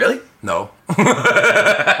 Oh, really? No.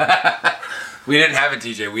 We didn't have a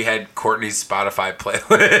DJ. We had Courtney's Spotify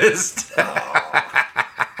playlist.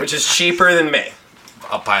 Which is cheaper than me.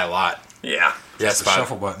 Up by a lot. Yeah. Yes, The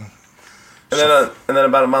shuffle button. And then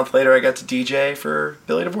about a month later, I got to DJ for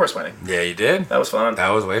Billy DeVore's wedding. Yeah, you did. That was fun. That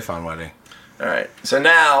was way fun wedding. All right. So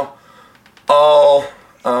now, all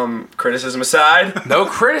criticism aside. No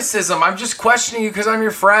criticism. I'm just questioning you because I'm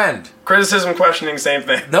your friend. Criticism, questioning, same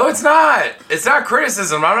thing. No, it's not. It's not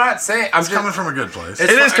criticism. I'm not saying. It's coming from a good place. It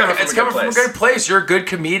is coming from a good place. You're a good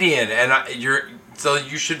comedian, and so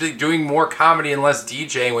you should be doing more comedy and less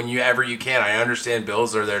DJing whenever you can. I understand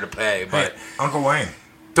bills are there to pay, but Hey, Uncle Wayne.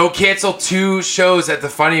 don't cancel 2 shows at the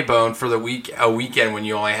Funny Bone for a weekend when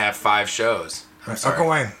you only have 5 shows. Uncle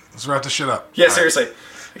Wayne, let's wrap this shit up. Yeah, seriously.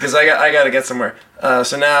 Because I got to get somewhere.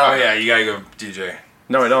 So now... Oh, yeah, you gotta go DJ.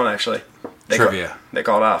 No, I don't, actually. Trivia. They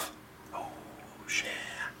called off.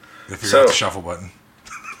 They figured So- out the shuffle button.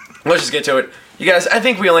 Let's just get to it. You guys, I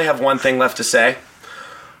think we only have one thing left to say.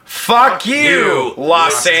 Fuck you,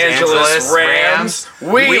 Los Angeles Rams.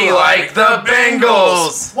 We like the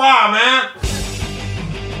Bengals. Wow, man.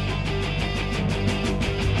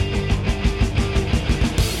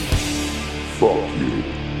 Fuck you.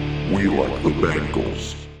 We like the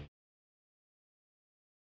Bengals.